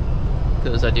pilot,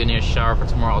 because I do need a shower for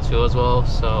tomorrow too as well.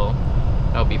 So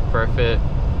that'll be perfect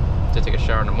to take a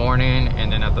shower in the morning,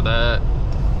 and then after that,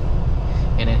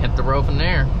 and then hit the road from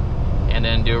there, and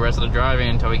then do the rest of the driving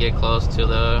until we get close to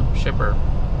the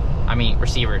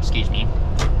receiver, excuse me.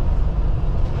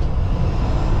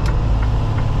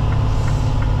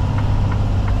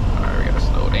 Alright, we gotta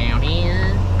slow down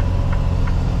here.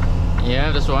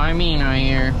 Yeah, that's what I mean right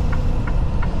here.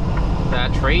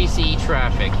 That Tracy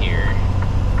traffic here.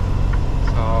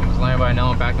 So I'm just letting everybody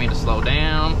know, back me to slow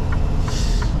down.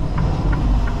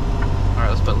 Alright,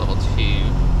 let's put level 2.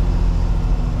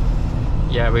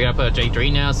 Yeah, we gotta put a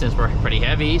J3 now since we're pretty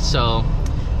heavy. So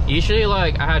usually,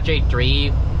 like, I have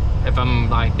J3 if I'm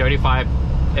like 35,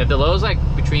 if the load's like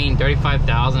between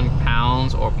 35,000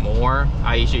 pounds or more,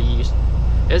 I usually use,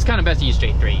 it's kind of best to use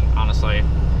J3, honestly,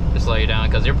 to slow you down,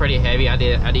 because they're pretty heavy at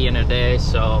the end of the day.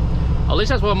 So at least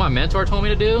that's what my mentor told me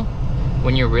to do.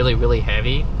 When you're really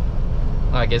heavy,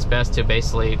 like, it's best to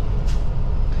basically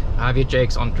have your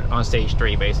jakes on stage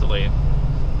 3, basically,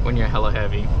 when you're hella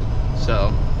heavy.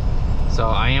 So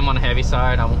I am on the heavy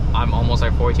side. I'm almost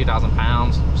like 42,000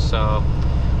 pounds. So,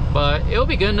 but it'll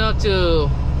be good enough to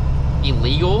be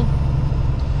legal.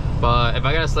 But if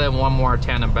I gotta slip one more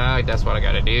tandem bag, that's what I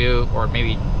gotta do, or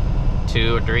maybe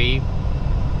 2 or 3.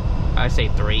 I say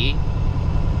 3,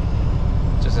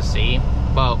 just to see.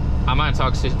 But I'm not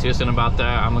gonna talk too soon about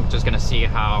that. I'm just gonna see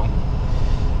how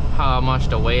much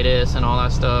the weight is and all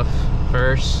that stuff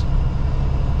first.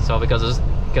 So because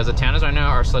the tandems right now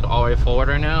are slid all the way forward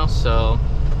right now, so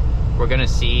we're gonna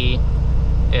see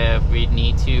if we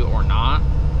need to or not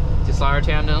to slide our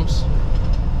tandems.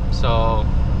 So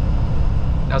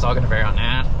that's all gonna vary on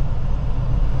that.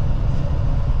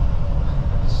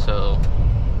 So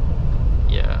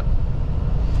yeah,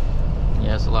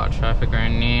 it's a lot of traffic right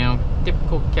now.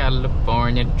 Typical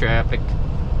California traffic.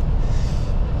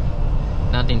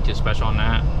 Nothing too special on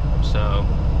that. So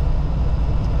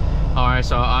alright,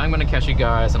 so I'm gonna catch you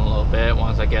guys in a little bit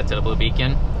once I get to the Blue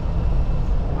Beacon.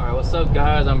 Alright, what's up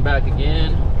guys? I'm back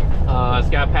again. I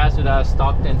just got past through that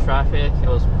Stockton traffic. It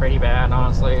was pretty bad,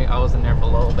 honestly. I was in there for a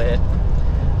little bit.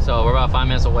 So we're about 5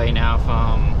 minutes away now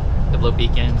from the Blue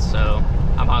Beacon, so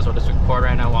I might as well just record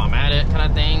right now while I'm at it, kind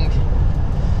of thing.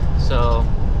 So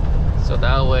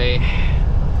that way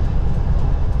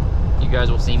you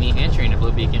guys will see me entering the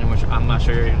Blue Beacon, which I'm not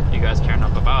sure you guys care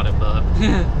enough about it, but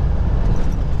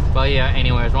but yeah,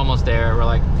 anyways, we're almost there. We're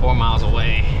like 4 miles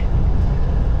away.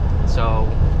 So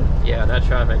yeah, that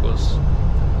traffic was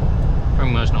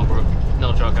pretty much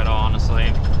no joke at all,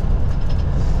 honestly.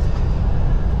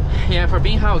 Yeah, for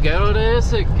being how ghetto it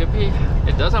is, it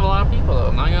does have a lot of people though,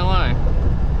 I'm not gonna lie.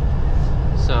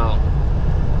 So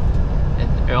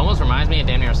it almost reminds me of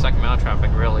damn near Sacramento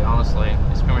traffic, really, honestly.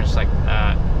 It's pretty much like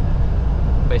that.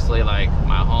 Basically like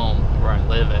my home where I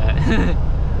live at.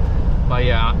 But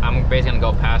yeah, I'm basically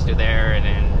gonna go past through there and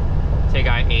then take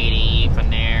I-80 from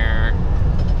there,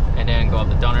 and then go up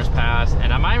the Donner's Pass.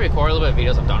 And I might record a little bit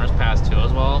of videos of Donner's Pass too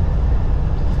as well,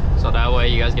 so that way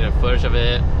you guys get a footage of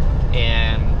it.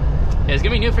 And it's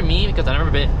gonna be new for me because I've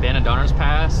never been a Donner's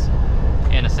Pass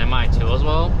in a semi too as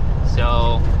well,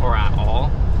 so, or at all,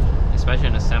 especially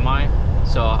in a semi.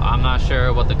 So I'm not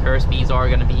sure what the curve speeds are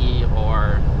gonna be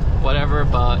or whatever,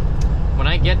 but when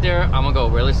I get there, I'm gonna go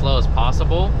really slow as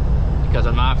possible because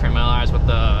I'm not familiarized with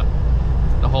the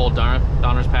whole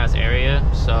Donner's Pass area.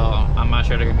 So I'm not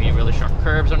sure they're gonna be really sharp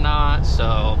curves or not.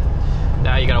 So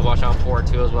that you gotta watch out for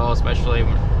too as well, especially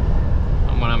when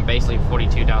I'm basically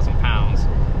 42,000 pounds.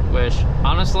 which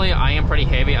honestly I am pretty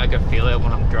heavy. I could feel it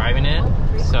when I'm driving it.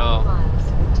 So,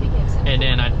 and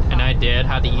then I did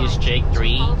have to use Jake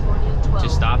 3 to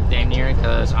stop damn near,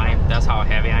 because that's how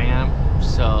heavy I am.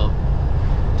 So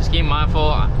just keep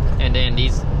mindful. And then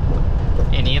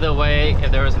in either way,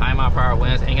 if there was high mile per hour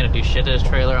winds, ain't gonna do shit to this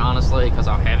trailer, honestly, because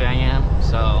how heavy I am.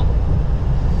 So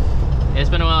it's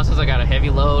been a while since I got a heavy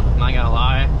load, I'm not gonna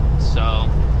lie. So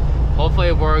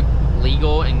hopefully we're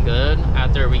legal and good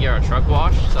after we get our truck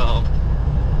washed. So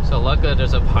luckily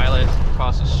there's a pilot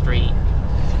across the street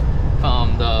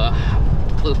from the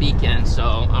Blue Beacon. So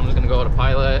I'm just gonna go to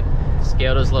pilot,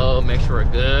 scale this load, make sure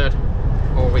we're good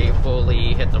before we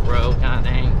fully hit the road, kind of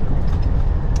thing.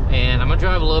 And I'm gonna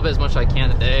drive a little bit as much as I can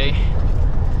today,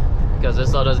 because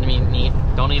this load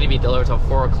don't need to be delivered till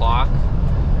 4 o'clock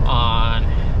on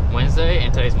Wednesday,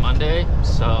 and today's Monday.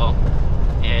 So,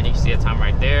 and you can see the time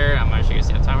right there. I'm not sure you can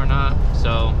see the time or not.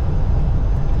 So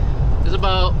it's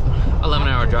about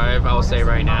 11-hour drive, I will say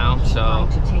right now. So a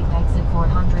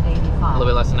little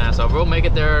bit less than that. So we'll make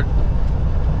it there.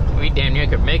 We damn near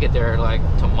could make it there like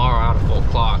tomorrow out of 4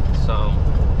 o'clock. So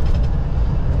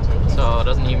it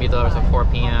doesn't need to be delivered till 4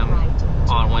 p.m.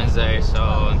 on Wednesday.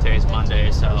 So, and today's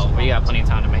Monday. So we got plenty of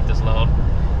time to make this load,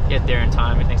 get there in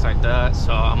time and things like that.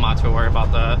 So I'm not too worried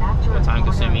about that, what time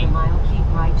consuming.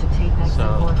 So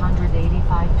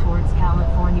 485 towards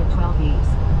California 12 East.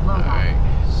 Alright,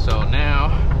 so now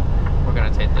we're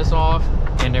gonna take this off,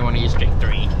 and then we're gonna use Jake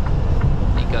 3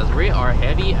 because we are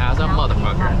heavy as a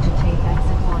motherfucker.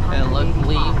 And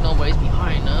luckily nobody's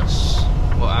behind us.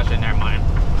 Well, actually, never mind.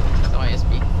 Somebody's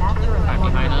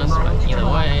behind us, but either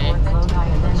way.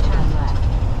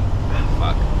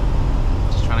 Fuck.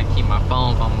 Just trying to keep my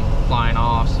phone from flying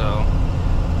off, so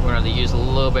we're gonna use a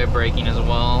little bit of braking as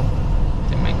well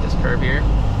to make this curve here.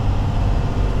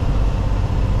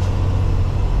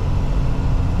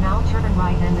 Now turn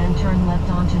right and then turn left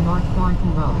onto North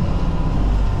Thornton Road.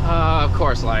 Of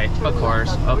course, light. Of course.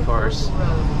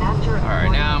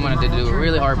 Alright, now I'm gonna have to do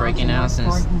really hard braking now,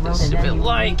 since this stupid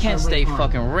light can't stay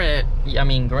fucking red. I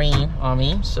mean green on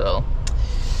me, so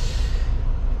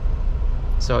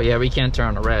yeah, we can't turn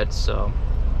on the red, so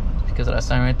because of that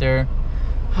sign right there.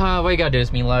 What you gotta do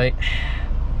is me light.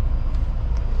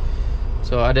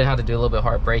 So I did have to do a little bit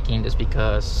hard braking just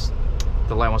because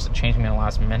the light wants to change me in the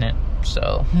last minute.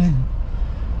 So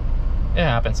it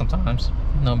happens sometimes,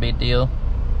 no big deal.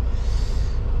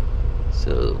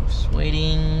 So just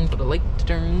waiting for the light to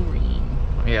turn green.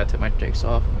 Oh, yeah, I took my brakes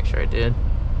off, make sure I did.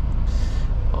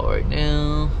 All right,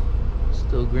 now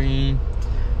still green.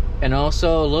 And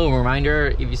also a little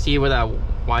reminder, if you see where that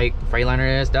white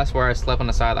Freightliner is, that's where I slept on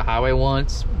the side of the highway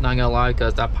once, not gonna lie,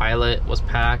 because that Pilot was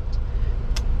packed.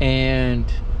 And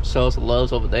so it's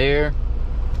Love's over there.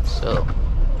 So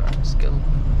alright, let's go.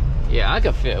 Yeah, I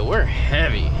can feel we're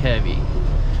heavy.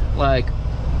 Like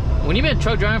when you've been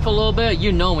truck driving for a little bit,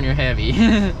 you know when you're heavy.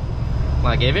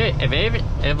 Like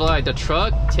if like the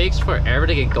truck takes forever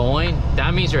to get going,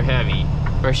 that means you're heavy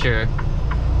for sure.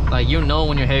 Like you know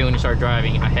when you're heavy when you start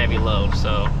driving a heavy load.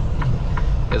 So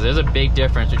because there's a big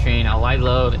difference between a light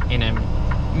load and a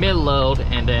mid load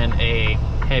and then a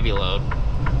heavy load.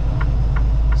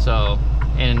 So,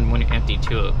 and when you empty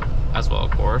too as well,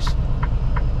 of course.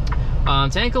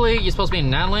 Technically you're supposed to be in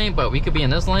that lane, but we could be in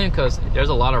this lane because there's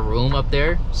a lot of room up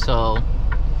there. So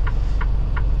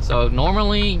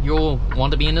normally you'll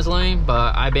want to be in this lane,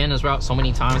 but I've been this route so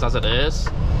many times as it is,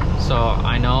 so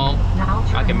I know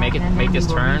I can make this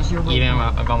turn even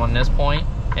if I'm on this point,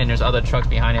 and there's other trucks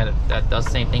behind it that does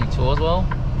the same thing too as well.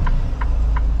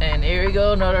 And here we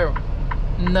go,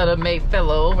 another mate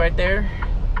fellow right there.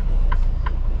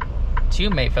 2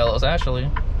 mate fellows actually.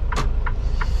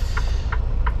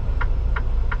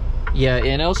 Yeah,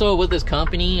 and also with this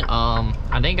company,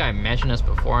 I think I mentioned this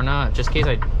before or not, just in case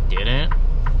I didn't.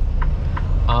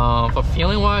 For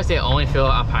fueling wise, they only fill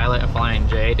a Pilot and Flying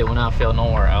J. They will not fill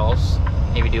nowhere else.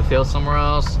 If you do fill somewhere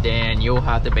else, then you'll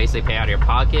have to basically pay out of your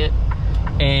pocket.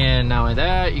 And not only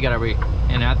that, you gotta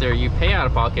and after you pay out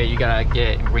of pocket, you gotta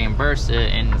get reimbursed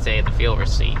it and say the fuel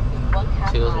receipt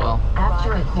too as well.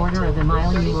 After a quarter of a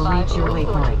mile, you will reach your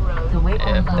waypoint. The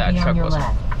waypoint If will that be on truck your was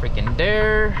left. freaking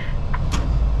there.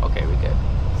 Okay, we good.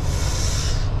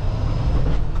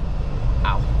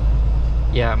 Ow.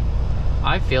 Yeah,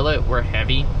 I feel it. We're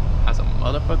heavy as a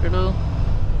motherfucker though.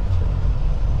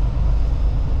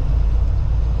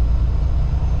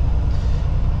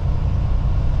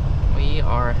 We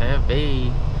are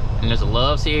heavy. And there's a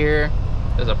Love's here.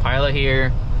 There's a Pilot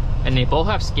here. And they both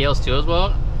have scales too as well.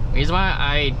 The reason why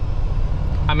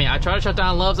I tried to shut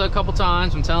down Love's a couple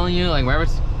times. I'm telling you, like wherever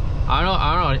it's, I don't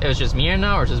know if it's just me or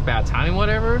not, or it's just bad timing,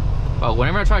 whatever. But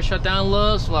whenever I try to shut down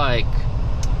lifts, like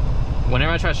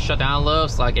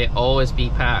it always be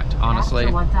packed, honestly.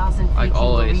 After 1,000 feet, Like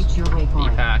always you will reach your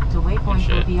waypoint. be packed. The waypoint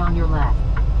will be on your left.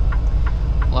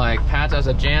 Like packed as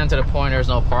a jam to the point there's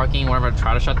no parking whenever I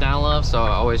try to shut down lifts, so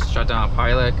I always shut down a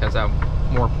pilot because I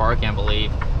have more parking, I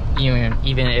believe, even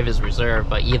if it's reserved.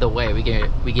 But either way, we get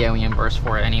reimbursed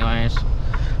for it anyways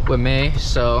with me,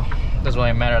 so it doesn't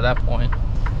really matter at that point,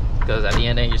 because at the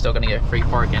end of the day you're still gonna get free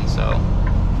parking. So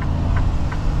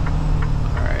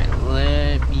alright,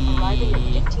 let me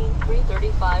Arriving at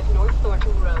 15335 North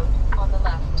Thornton Road on the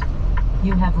left.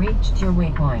 You have reached your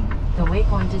waypoint. The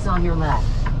waypoint is on your left.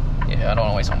 yeah, I don't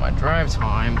want to waste all my drive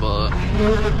time, but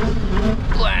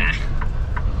blah.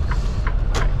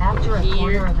 After a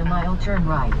quarter of a mile, turn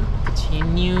right.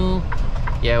 Continue.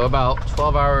 Yeah, we're about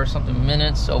 12 hours something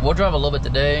minutes, so we'll drive a little bit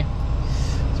today,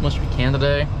 as much as we can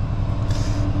today.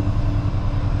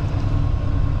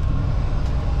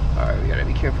 Alright, we gotta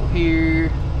be careful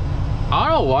here. I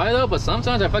don't know why though, but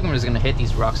sometimes I feel like I'm just gonna hit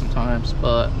these rocks sometimes,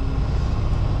 but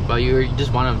you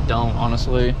just want to don't,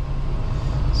 honestly.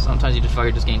 Sometimes you just feel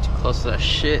like you're just getting too close to that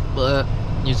shit, but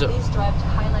you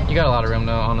got a lot of room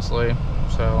though, honestly.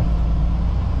 So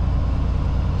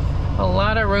a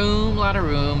lot of room.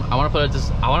 I want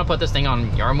to put this thing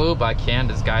on yard move, but I can't.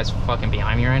 This guy's fucking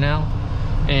behind me right now,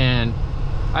 and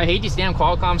I hate these damn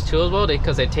Qualcomms too as well,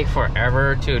 because they take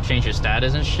forever to change your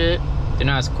status and shit. They're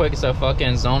not as quick as a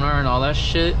fucking Zonar and all that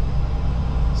shit.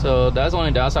 So that's the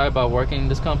only downside about working in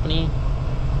this company.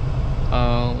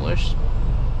 Which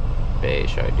bay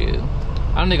should I do?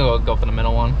 I don't think I'll go for the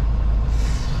middle one,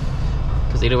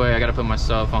 because either way I gotta put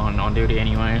myself on duty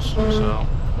anyways. So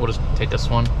we'll just take this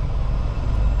one.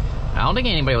 I don't think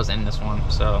anybody was in this one,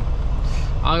 so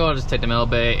I'll go just take the middle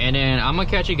bay, and then I'm gonna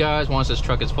catch you guys once this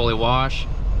truck is fully washed,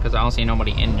 because I don't see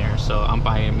nobody in there. So I'm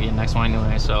probably gonna be the next one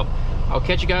anyway. So I'll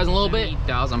catch you guys in a little bit.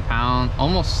 70,000 pounds,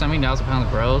 almost 70,000 pounds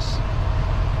gross.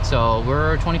 So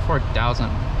we're 24,000.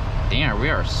 Damn, we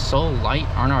are so light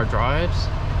on our drives.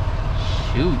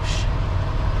 Huge.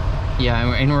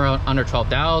 Yeah, and we're under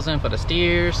 12,000 for the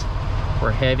steers.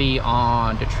 We're heavy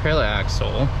on the trailer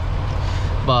axle,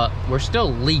 but we're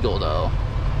still legal though.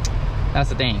 That's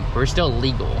the thing, we're still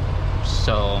legal.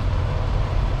 So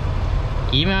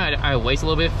even I waste a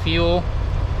little bit of fuel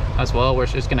as well,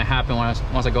 which is gonna happen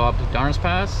once I go up to Darners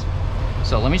Pass.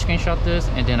 So let me screenshot this,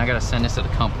 and then I gotta send this to the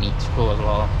company too as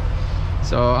well.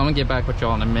 So I'm gonna get back with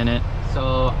y'all in a minute.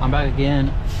 So I'm back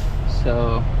again.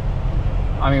 So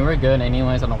I mean, we're good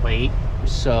anyways on the weight.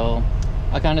 So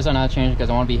I kind of decided not to change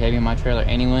because I want to be heavy in my trailer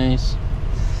anyways.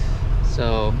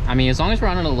 So I mean, as long as we're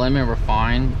under the limit, we're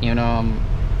fine. You know,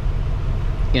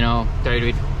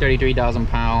 33,000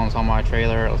 pounds on my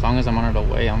trailer. As long as I'm under the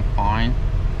weight, I'm fine,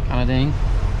 kind of thing.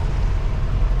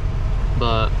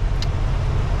 But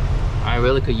I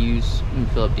really could use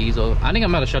fill up diesel. I think I'm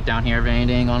about to shut down here if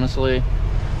anything, honestly.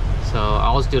 So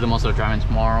I'll just do the most of the driving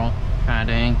tomorrow, kind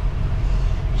of thing.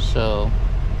 So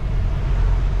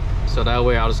that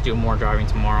way I'll just do more driving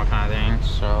tomorrow, kind of thing.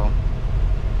 So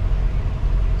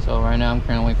right now I'm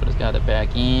currently waiting for this guy to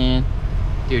back in.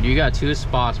 Dude, you got 2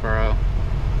 spots, bro.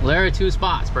 Literally 2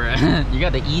 spots, bro. You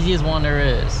got the easiest one there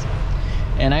is,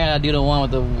 and I gotta do the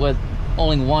one with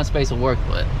only 1 space to work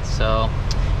with. So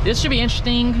this should be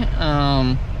interesting.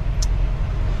 Yeah,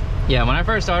 when I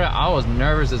first started, I was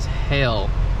nervous as hell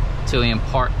to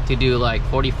do like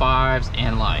 45s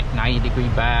and like 90-degree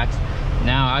backs.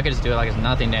 Now I could just do it like it's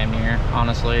nothing, damn near,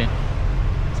 honestly,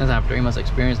 since I have 3 months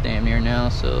experience damn near now.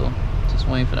 So just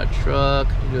waiting for that truck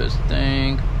to do its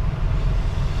thing.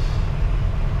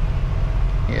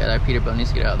 Yeah, that Peterbilt needs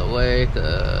to get out of the way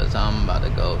because I'm about to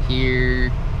go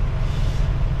here.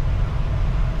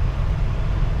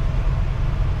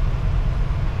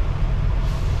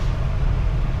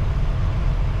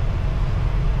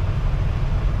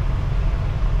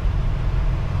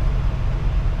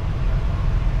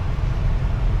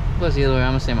 Plus, either way, I'm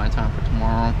gonna save my time for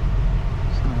tomorrow.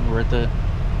 It's not worth it.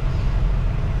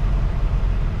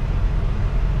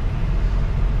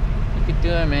 You could do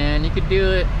it, man. You could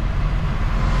do it.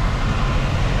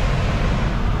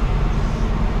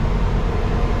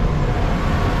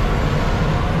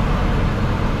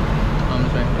 I'm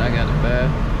just waiting for that guy to back.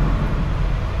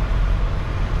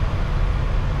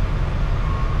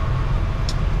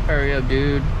 Hurry up,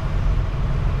 dude.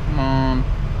 Come on.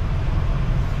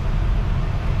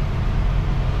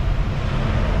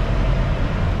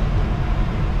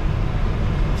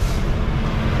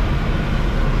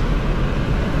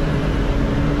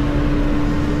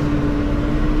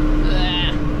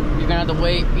 The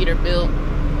way Peterbilt.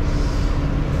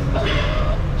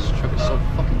 This truck is so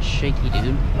fucking shaky,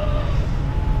 dude.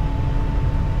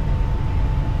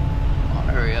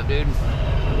 Hurry up, dude.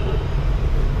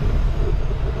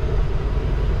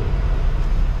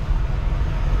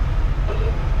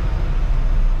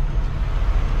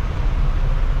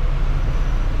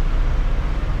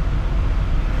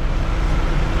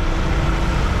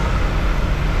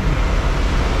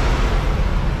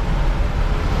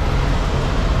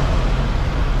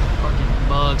 Fucking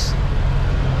bugs.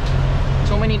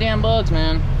 So many damn bugs,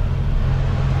 man.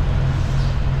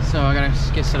 So I gotta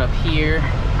get set up here.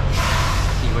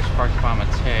 See which parking spot I'm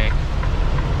gonna take.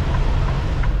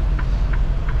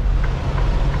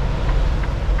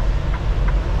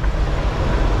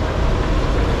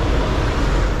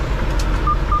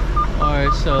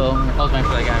 Alright, so I was waiting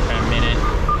for that guy for a minute.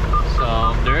 So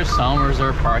there's some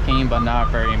reserved parking, but not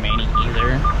very many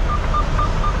either.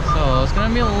 So it's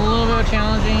gonna be a little bit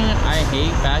challenging. I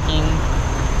hate backing,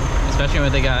 especially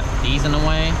when they got these in the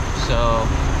way. So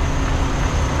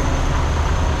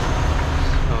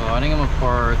I think I'm gonna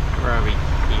park right over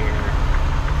here.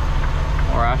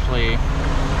 Or actually,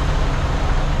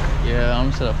 yeah,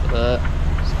 I'm set up for that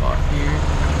spot here.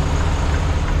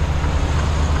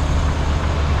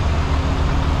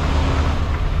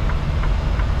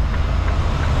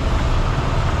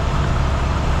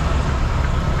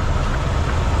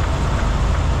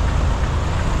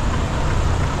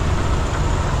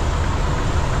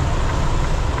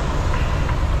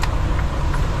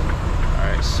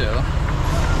 Alright, so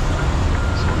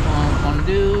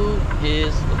do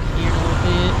is look here a little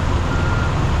bit.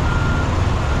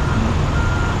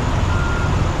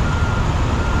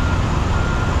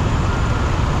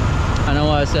 I know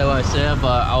what I said,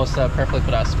 but I was set perfectly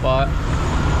for that spot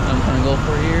I'm gonna go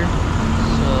for here.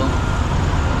 So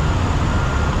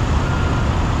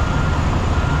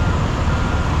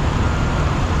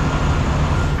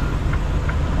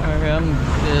alright, I'm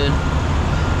good.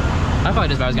 I feel like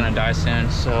this battery's gonna die soon,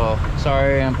 so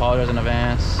sorry, I apologize in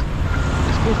advance.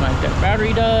 Excuse my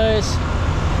battery dies.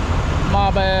 My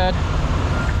bad.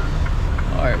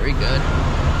 Alright, we're good.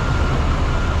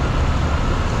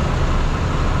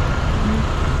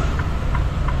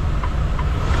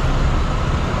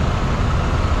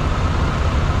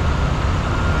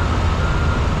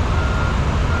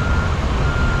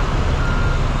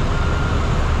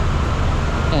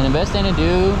 And the best thing to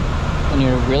do when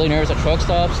you're really nervous at truck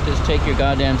stops, just take your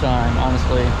goddamn time,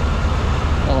 honestly.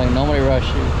 Don't let nobody rush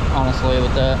you, honestly,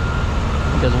 with that.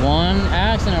 Because one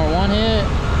accident or one hit,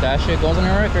 that shit goes on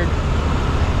your record.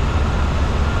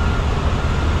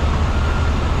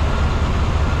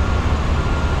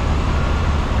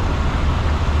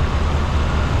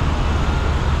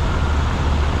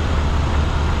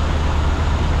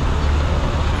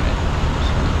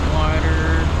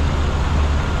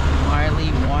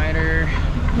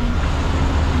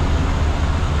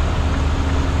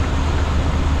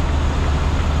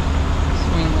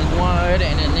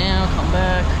 And then now come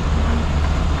back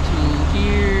to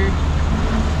here.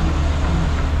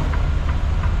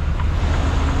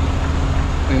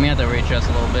 We may have to readjust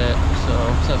a little bit, so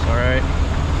that's alright.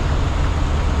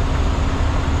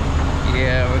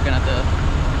 Yeah, we're gonna have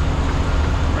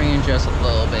to readjust a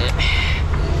little bit.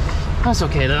 That's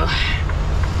okay though.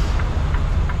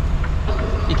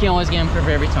 You can't always get them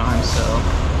perfect every time, so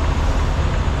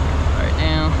right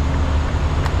now.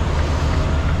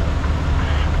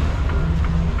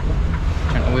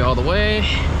 Turn the wheel all the way.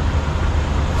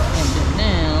 And then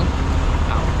now,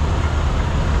 ow.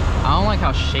 I don't like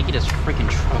how shaky this freaking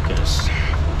truck is.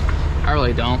 I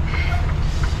really don't.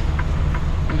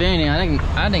 Vanny, I think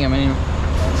I may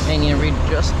need to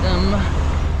readjust them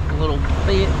a little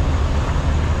bit.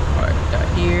 Alright, got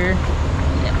here.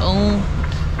 And then boom.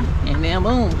 And then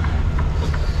boom.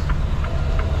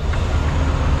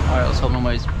 Alright, let's hope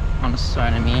nobody's on the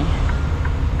side of me.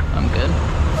 I'm good.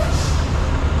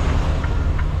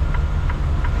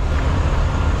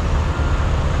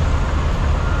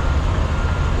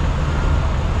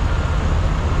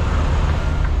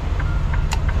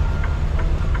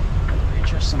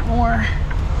 Some more.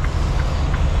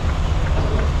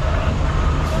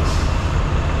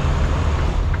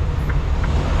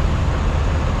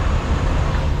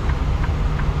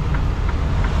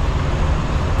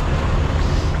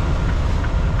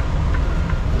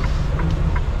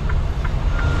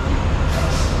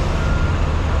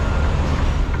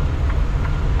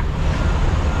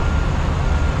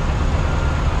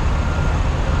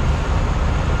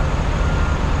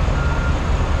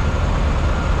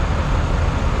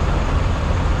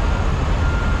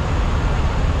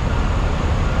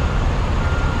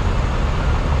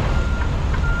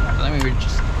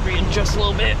 Just a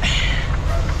little bit.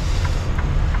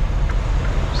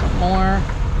 Some more.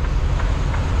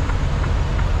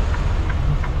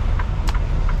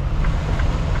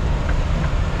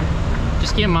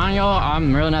 just keep in mind, y'all,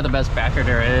 I'm really not the best backer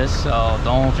there is, so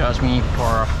don't judge me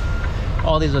for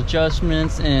all these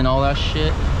adjustments and all that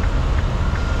shit.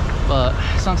 But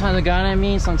sometimes I got it in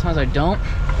me, sometimes I don't,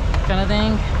 kind of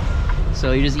thing.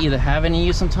 So you just either have it in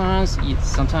you sometimes.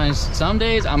 Some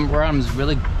days I'm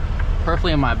really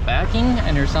perfectly in my backing,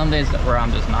 and there's some days where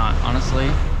I'm just not, honestly.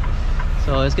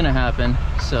 So it's gonna happen,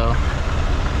 so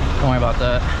don't worry about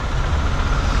that.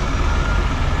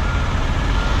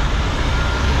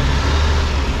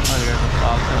 Oh, there's a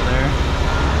box over there.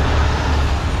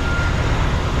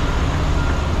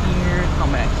 Here,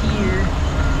 come back here.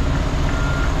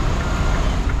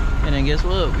 And then guess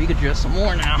what? We could adjust some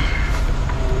more now.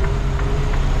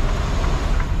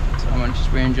 So I'm gonna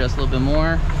just readjust a little bit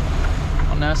more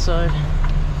on that side.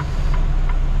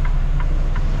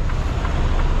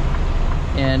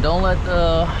 And don't let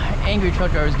the angry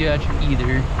truck drivers get at you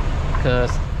either,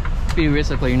 because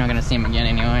realistically you're not gonna see them again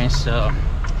anyway. So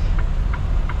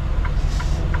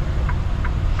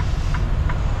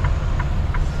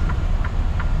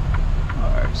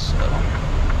alright, so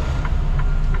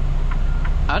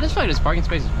I just feel like this parking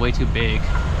space is way too big,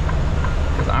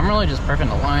 because I'm really just perfing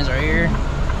the lines right here.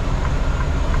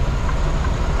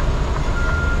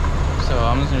 So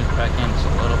I'm just gonna back in just a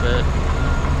little bit.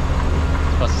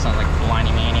 Plus it sounds like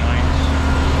blinding me anyways.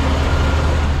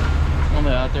 A little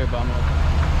bit out there, but I'm gonna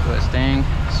do its thing,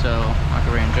 so I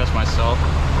can readjust myself.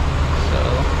 So,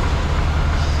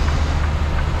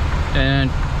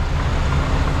 and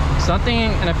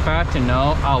something in a fact to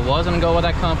know, I was gonna go with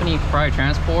that company, Pride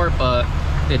Transport, but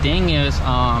the thing is,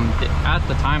 at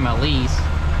the time at least,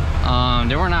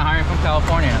 they were not hiring from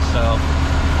California, so,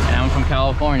 and I'm from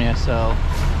California, so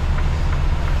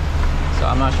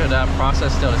I'm not sure that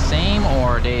process is still the same,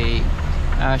 or they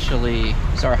actually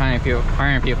start hiring people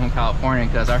from California,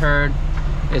 because I heard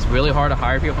it's really hard to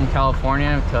hire people from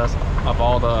California because of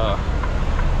all the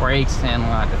breaks and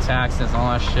the taxes and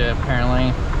all that shit,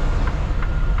 apparently.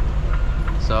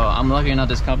 So I'm lucky enough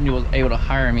this company was able to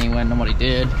hire me when nobody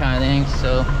did, kind of thing.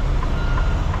 So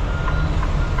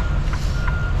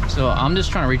I'm just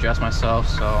trying to redress myself.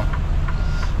 So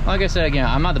like I said, again,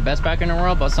 I'm not the best backer in the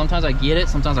world, but sometimes I get it,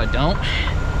 sometimes I don't.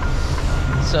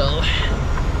 So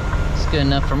it's good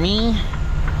enough for me.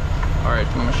 All right,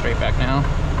 I'm a straight back now.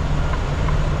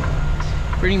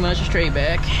 Pretty much a straight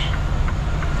back.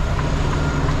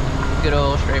 Good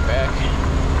old straight back.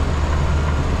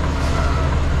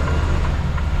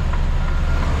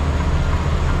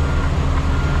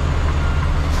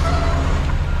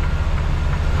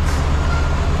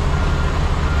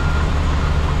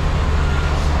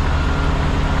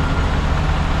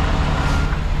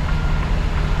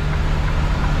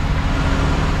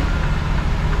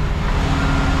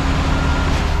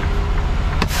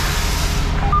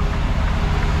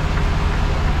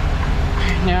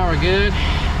 Now we're good.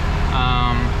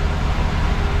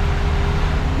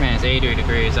 Man, it's 83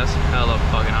 degrees. That's hella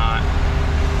fucking hot.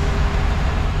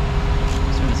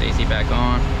 Let's turn this AC back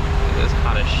on. It's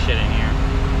hot as shit in here.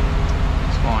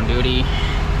 Let's go on duty.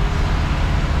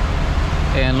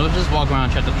 And let's just walk around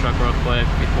and check the truck real quick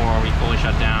before we fully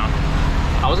shut down.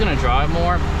 I was gonna drive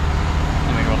more.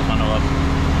 Let me roll this window up.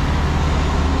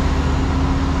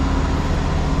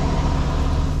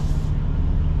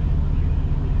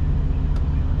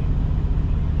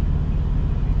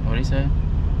 What did he say?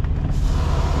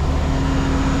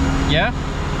 Yeah?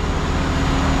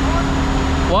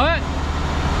 What?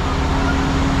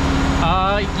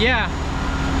 Yeah.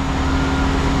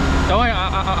 Don't worry,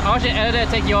 I'll just edit it and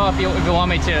take you off if you want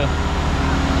me to.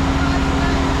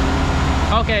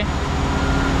 Okay.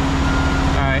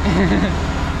 Alright.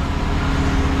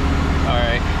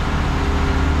 Alright.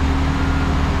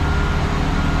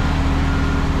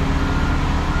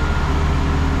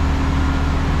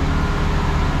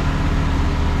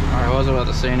 Alright, what was I about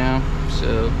to say now?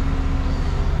 So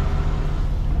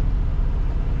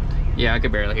yeah, I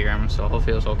could barely hear him, so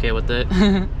hopefully it was okay with it.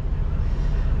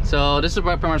 So this is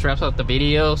what pretty much wraps up the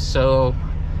video. So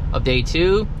of day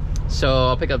 2. So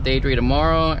I'll pick up day 3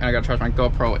 tomorrow, and I gotta charge my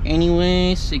GoPro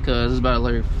anyways because it's about to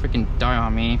literally freaking die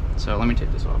on me. So let me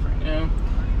take this off right now,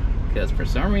 because for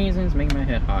some reason it's making my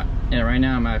head hot. And right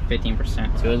now I'm at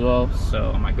 15% too as well,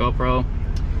 so on my GoPro.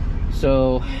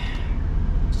 So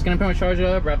just gonna pretty much charge it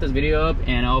up, wrap this video up,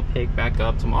 and I'll pick back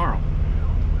up tomorrow.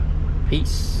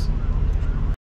 Peace.